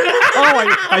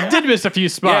 I did miss a few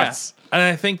spots. Yeah. And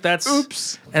I think that's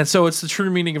Oops. And so it's the true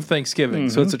meaning of Thanksgiving.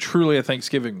 So it's truly a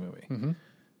Thanksgiving movie.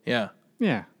 Yeah,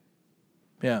 Yeah.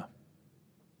 yeah.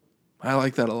 I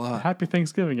like that a lot. Happy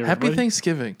Thanksgiving, everybody. Happy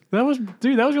Thanksgiving. That was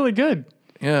really good.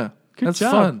 Yeah, Good that's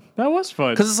job. fun That was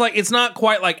fun. because it's not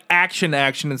quite like action.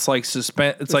 It's like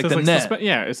suspense. It's like just the net.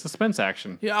 yeah, it's suspense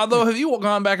action. Yeah. Although, have you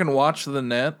gone back and watched the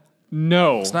net?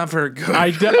 No. It's not very good. I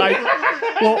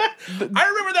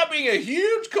remember that being a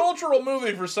huge cultural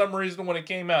movie for some reason when it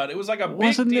came out. It was like a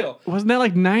big deal. Wasn't that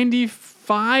like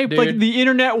 95? Dude. Like the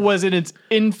internet was in its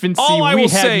infancy. All I we will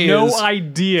had say no is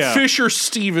idea. Fisher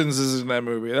Stevens is in that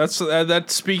movie. That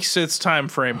speaks its time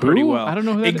frame pretty well. I don't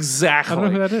know who that is. exactly. I don't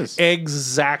know who that is.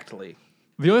 Exactly.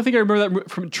 The only thing I remember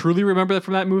truly remember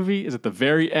from that movie is at the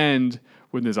very end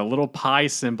when there's a little pie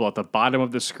symbol at the bottom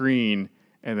of the screen,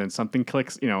 and then something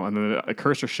clicks, and then a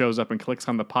cursor shows up and clicks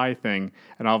on the pie thing,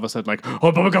 and all of a sudden, like, and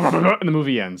the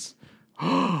movie ends.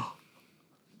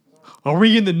 Are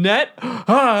we in the net?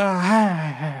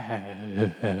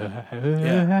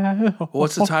 Yeah.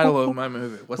 What's the title of my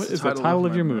movie? What is the title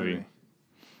of your my movie?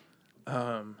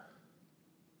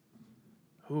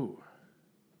 Ooh.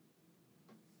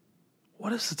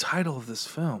 What is the title of this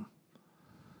film?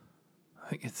 I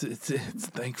think it's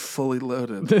Thankfully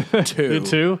Loaded 2. The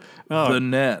 2? Oh. The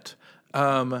Net.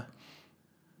 The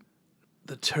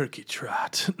Turkey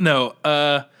Trot. No,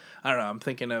 I don't know. I'm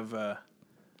thinking of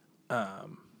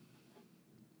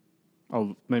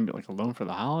Oh, maybe like Alone for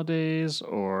the Holidays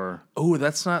or oh,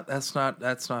 that's not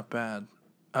bad.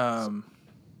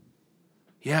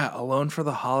 Yeah, Alone for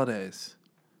the Holidays.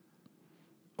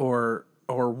 Or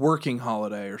Working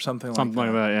Holiday or something like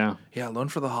that, yeah. Yeah, Alone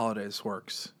for the Holidays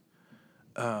works.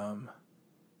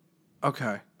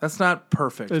 Okay, that's not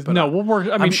perfect. But No, we'll work.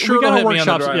 I mean, I'm sure we gotta it'll hit me on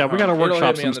the workshop. drive Yeah, we gotta home. It'll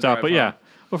workshop hit me some on the stuff. drive But yeah,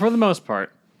 but for the most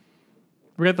part,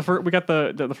 we got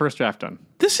the first draft done.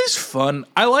 This is fun.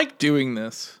 I like doing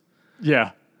this.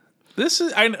 Yeah, This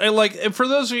is I like for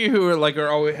those of you who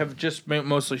have just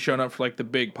mostly shown up for like the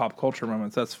big pop culture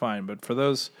moments. That's fine, but for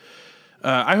those,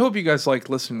 I hope you guys like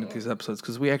listening to these episodes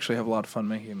because we actually have a lot of fun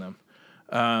making them.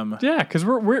 yeah, because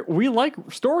we like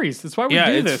stories. That's why we do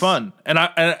It's this. fun, and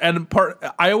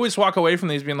I always walk away from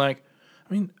these being like,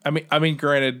 I mean,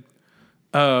 granted,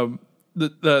 the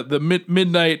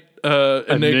midnight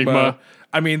Enigma.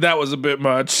 I mean, that was a bit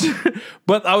much,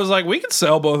 but I was like, we could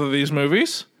sell both of these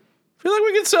movies. I feel like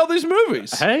we could sell these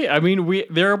movies. Hey, I mean,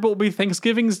 there will be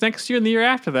Thanksgivings next year and the year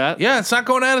after that. Yeah, it's not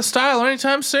going out of style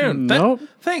anytime soon. Nope.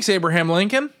 Thanks, Abraham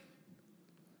Lincoln.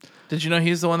 Did you know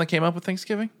he's the one that came up with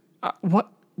Thanksgiving?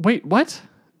 What? Wait, what?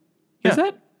 Is Yeah.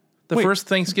 that? The first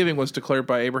Thanksgiving was declared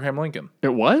by Abraham Lincoln.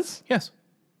 It was? Yes.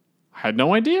 I had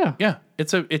no idea. Yeah.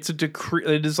 It's a decree.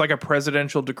 It is like a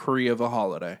presidential decree of a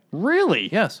holiday. Really?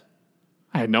 Yes.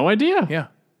 I had no idea. Yeah.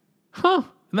 Huh.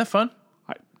 Isn't that fun?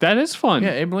 That is fun.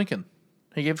 Yeah, Abe Lincoln.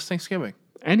 He gave us Thanksgiving.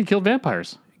 And he killed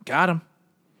vampires. Got him.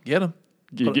 Get him.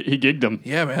 He gigged them.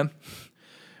 Yeah, man.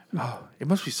 Oh, it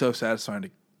must be so satisfying to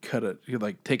cut it. You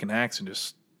like take an axe and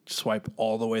just swipe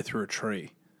all the way through a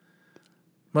tree.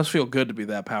 Must feel good to be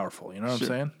that powerful. You know what I'm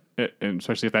saying? And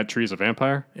especially if that tree's a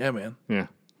vampire. Yeah, man. Yeah.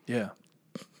 Yeah.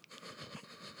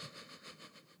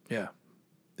 Yeah.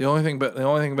 The only thing better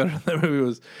than that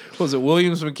movie was it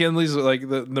Williams McKinley's like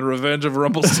the Revenge of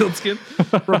Rumpelstiltskin,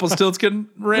 Rumpelstiltskin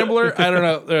Rambler. I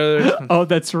don't know. Oh,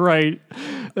 that's right.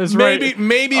 That's Maybe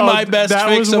right. my best that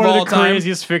fix was of one all of the time.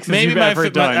 craziest fixes Maybe you've my ever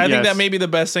done. I think yes. that may be the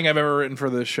best thing I've ever written for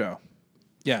this show.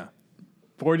 Yeah.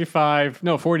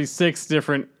 46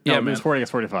 different. Yeah, No, it man. was 40, I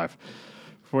guess 45.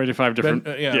 45 different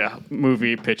yeah.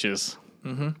 movie pitches.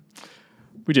 Mm-hmm.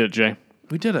 We did it, Jay.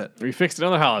 We did it. We fixed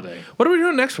another holiday. What are we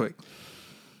doing next week?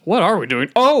 What are we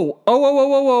doing? Oh!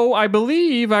 I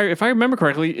believe, if I remember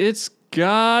correctly, it's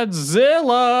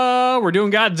Godzilla. We're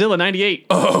doing Godzilla 98.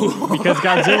 Oh. Because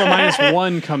Godzilla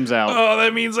 -1 comes out. Oh,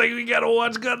 that means like we gotta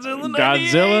watch Godzilla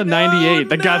 98. Godzilla 98. Oh,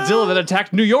 the Godzilla that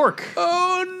attacked New York.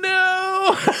 Oh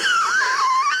no.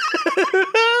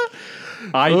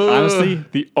 Honestly,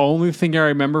 the only thing I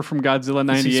remember from Godzilla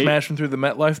Is he 98. smashing through the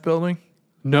MetLife building?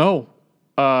 No.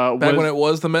 Back when it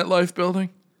was the MetLife building?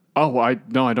 Oh, I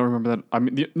don't remember that. I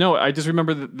mean, no, I just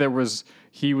remember that there was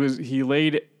he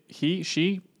laid eggs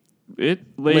in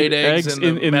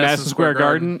Madison Square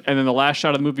Garden, and then the last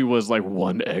shot of the movie was like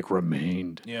one egg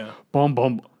remained. Yeah. Boom,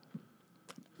 boom.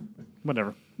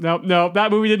 Whatever. No,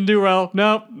 that movie didn't do well.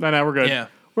 No, we're good. Yeah.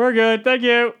 We're good. Thank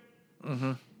you.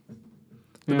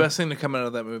 The best thing to come out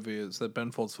of that movie is that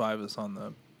Ben Folds 5 is on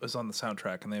the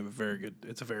soundtrack, and they have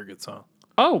it's a very good song.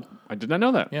 Oh, I did not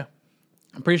know that. Yeah.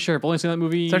 I'm pretty sure I've only seen that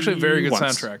movie. It's actually a very good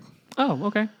once. soundtrack. Oh,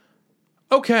 okay.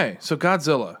 Okay, so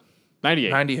Godzilla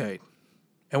 98.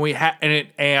 And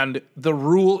and the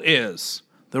rule is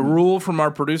the rule from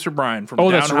our producer Brian from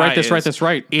Oh, Down that's High right. That's is right. That's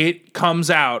right. It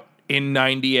comes out in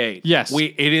 98. Yes.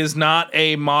 It is not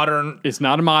a modern. It's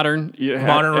not a modern. It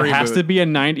has reboot. to be a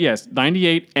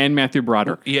 98 and Matthew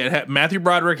Broderick. Yeah, Matthew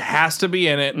Broderick has to be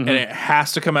in it, and it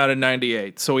has to come out in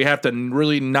 98. So we have to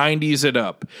really 90s it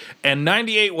up. And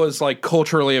 98 was like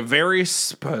culturally a very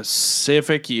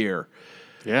specific year.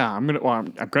 Yeah, I'm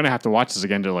gonna have to watch this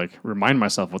again to like remind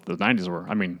myself what the 90s were.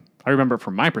 I mean, I remember it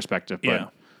from my perspective,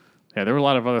 but yeah, there were a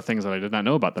lot of other things that I did not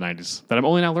know about the 90s that I'm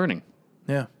only now learning.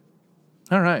 Yeah.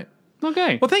 All right.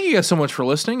 Okay. Well, thank you guys so much for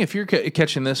listening. If you're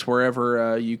catching this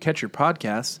wherever you catch your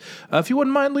podcasts, if you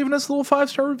wouldn't mind leaving us a little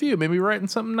 5-star review, maybe writing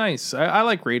something nice. I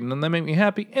like reading them. They make me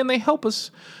happy, and they help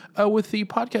us with the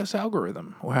podcast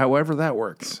algorithm, or however that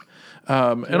works.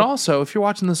 And also, if you're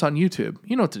watching this on YouTube,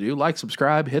 you know what to do. Like,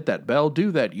 subscribe, hit that bell,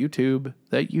 do that YouTube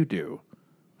that you do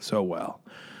so well.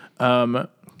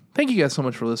 Thank you guys so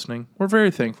much for listening. We're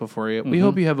very thankful for you. We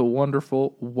hope you have a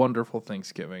wonderful, wonderful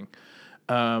Thanksgiving.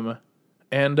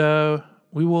 And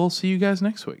we will see you guys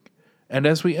next week. And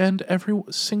as we end every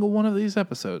single one of these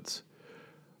episodes,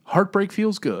 heartbreak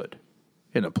feels good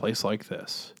in a place like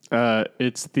this.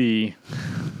 It's the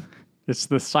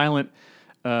silent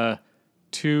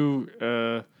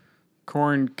 2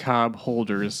 corn cob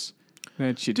holders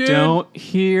that you don't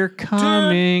hear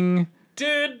coming.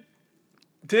 Dude,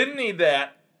 didn't need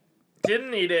that.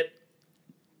 Didn't need it.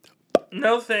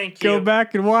 No, thank you. Go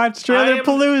back and watch Trailer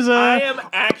Palooza. I am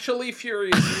actually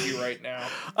furious with you right now.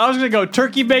 I was gonna go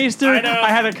turkey baster. I know. I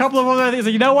had a couple of other things.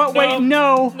 Like, you know what? Wait,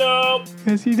 no. No.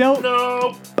 Because you don't.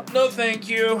 No. No, thank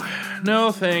you.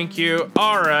 No, thank you.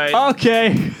 All right.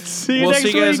 Okay. See you We'll next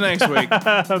see you guys week. next week.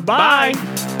 Bye.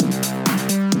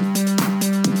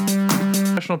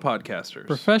 Professional podcasters.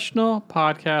 Professional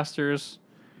podcasters.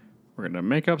 We're gonna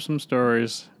make up some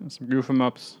stories and some goof 'em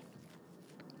ups.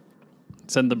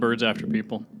 Send the birds after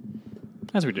people.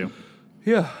 As we do.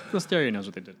 Yeah. The stereo knows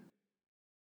what they did.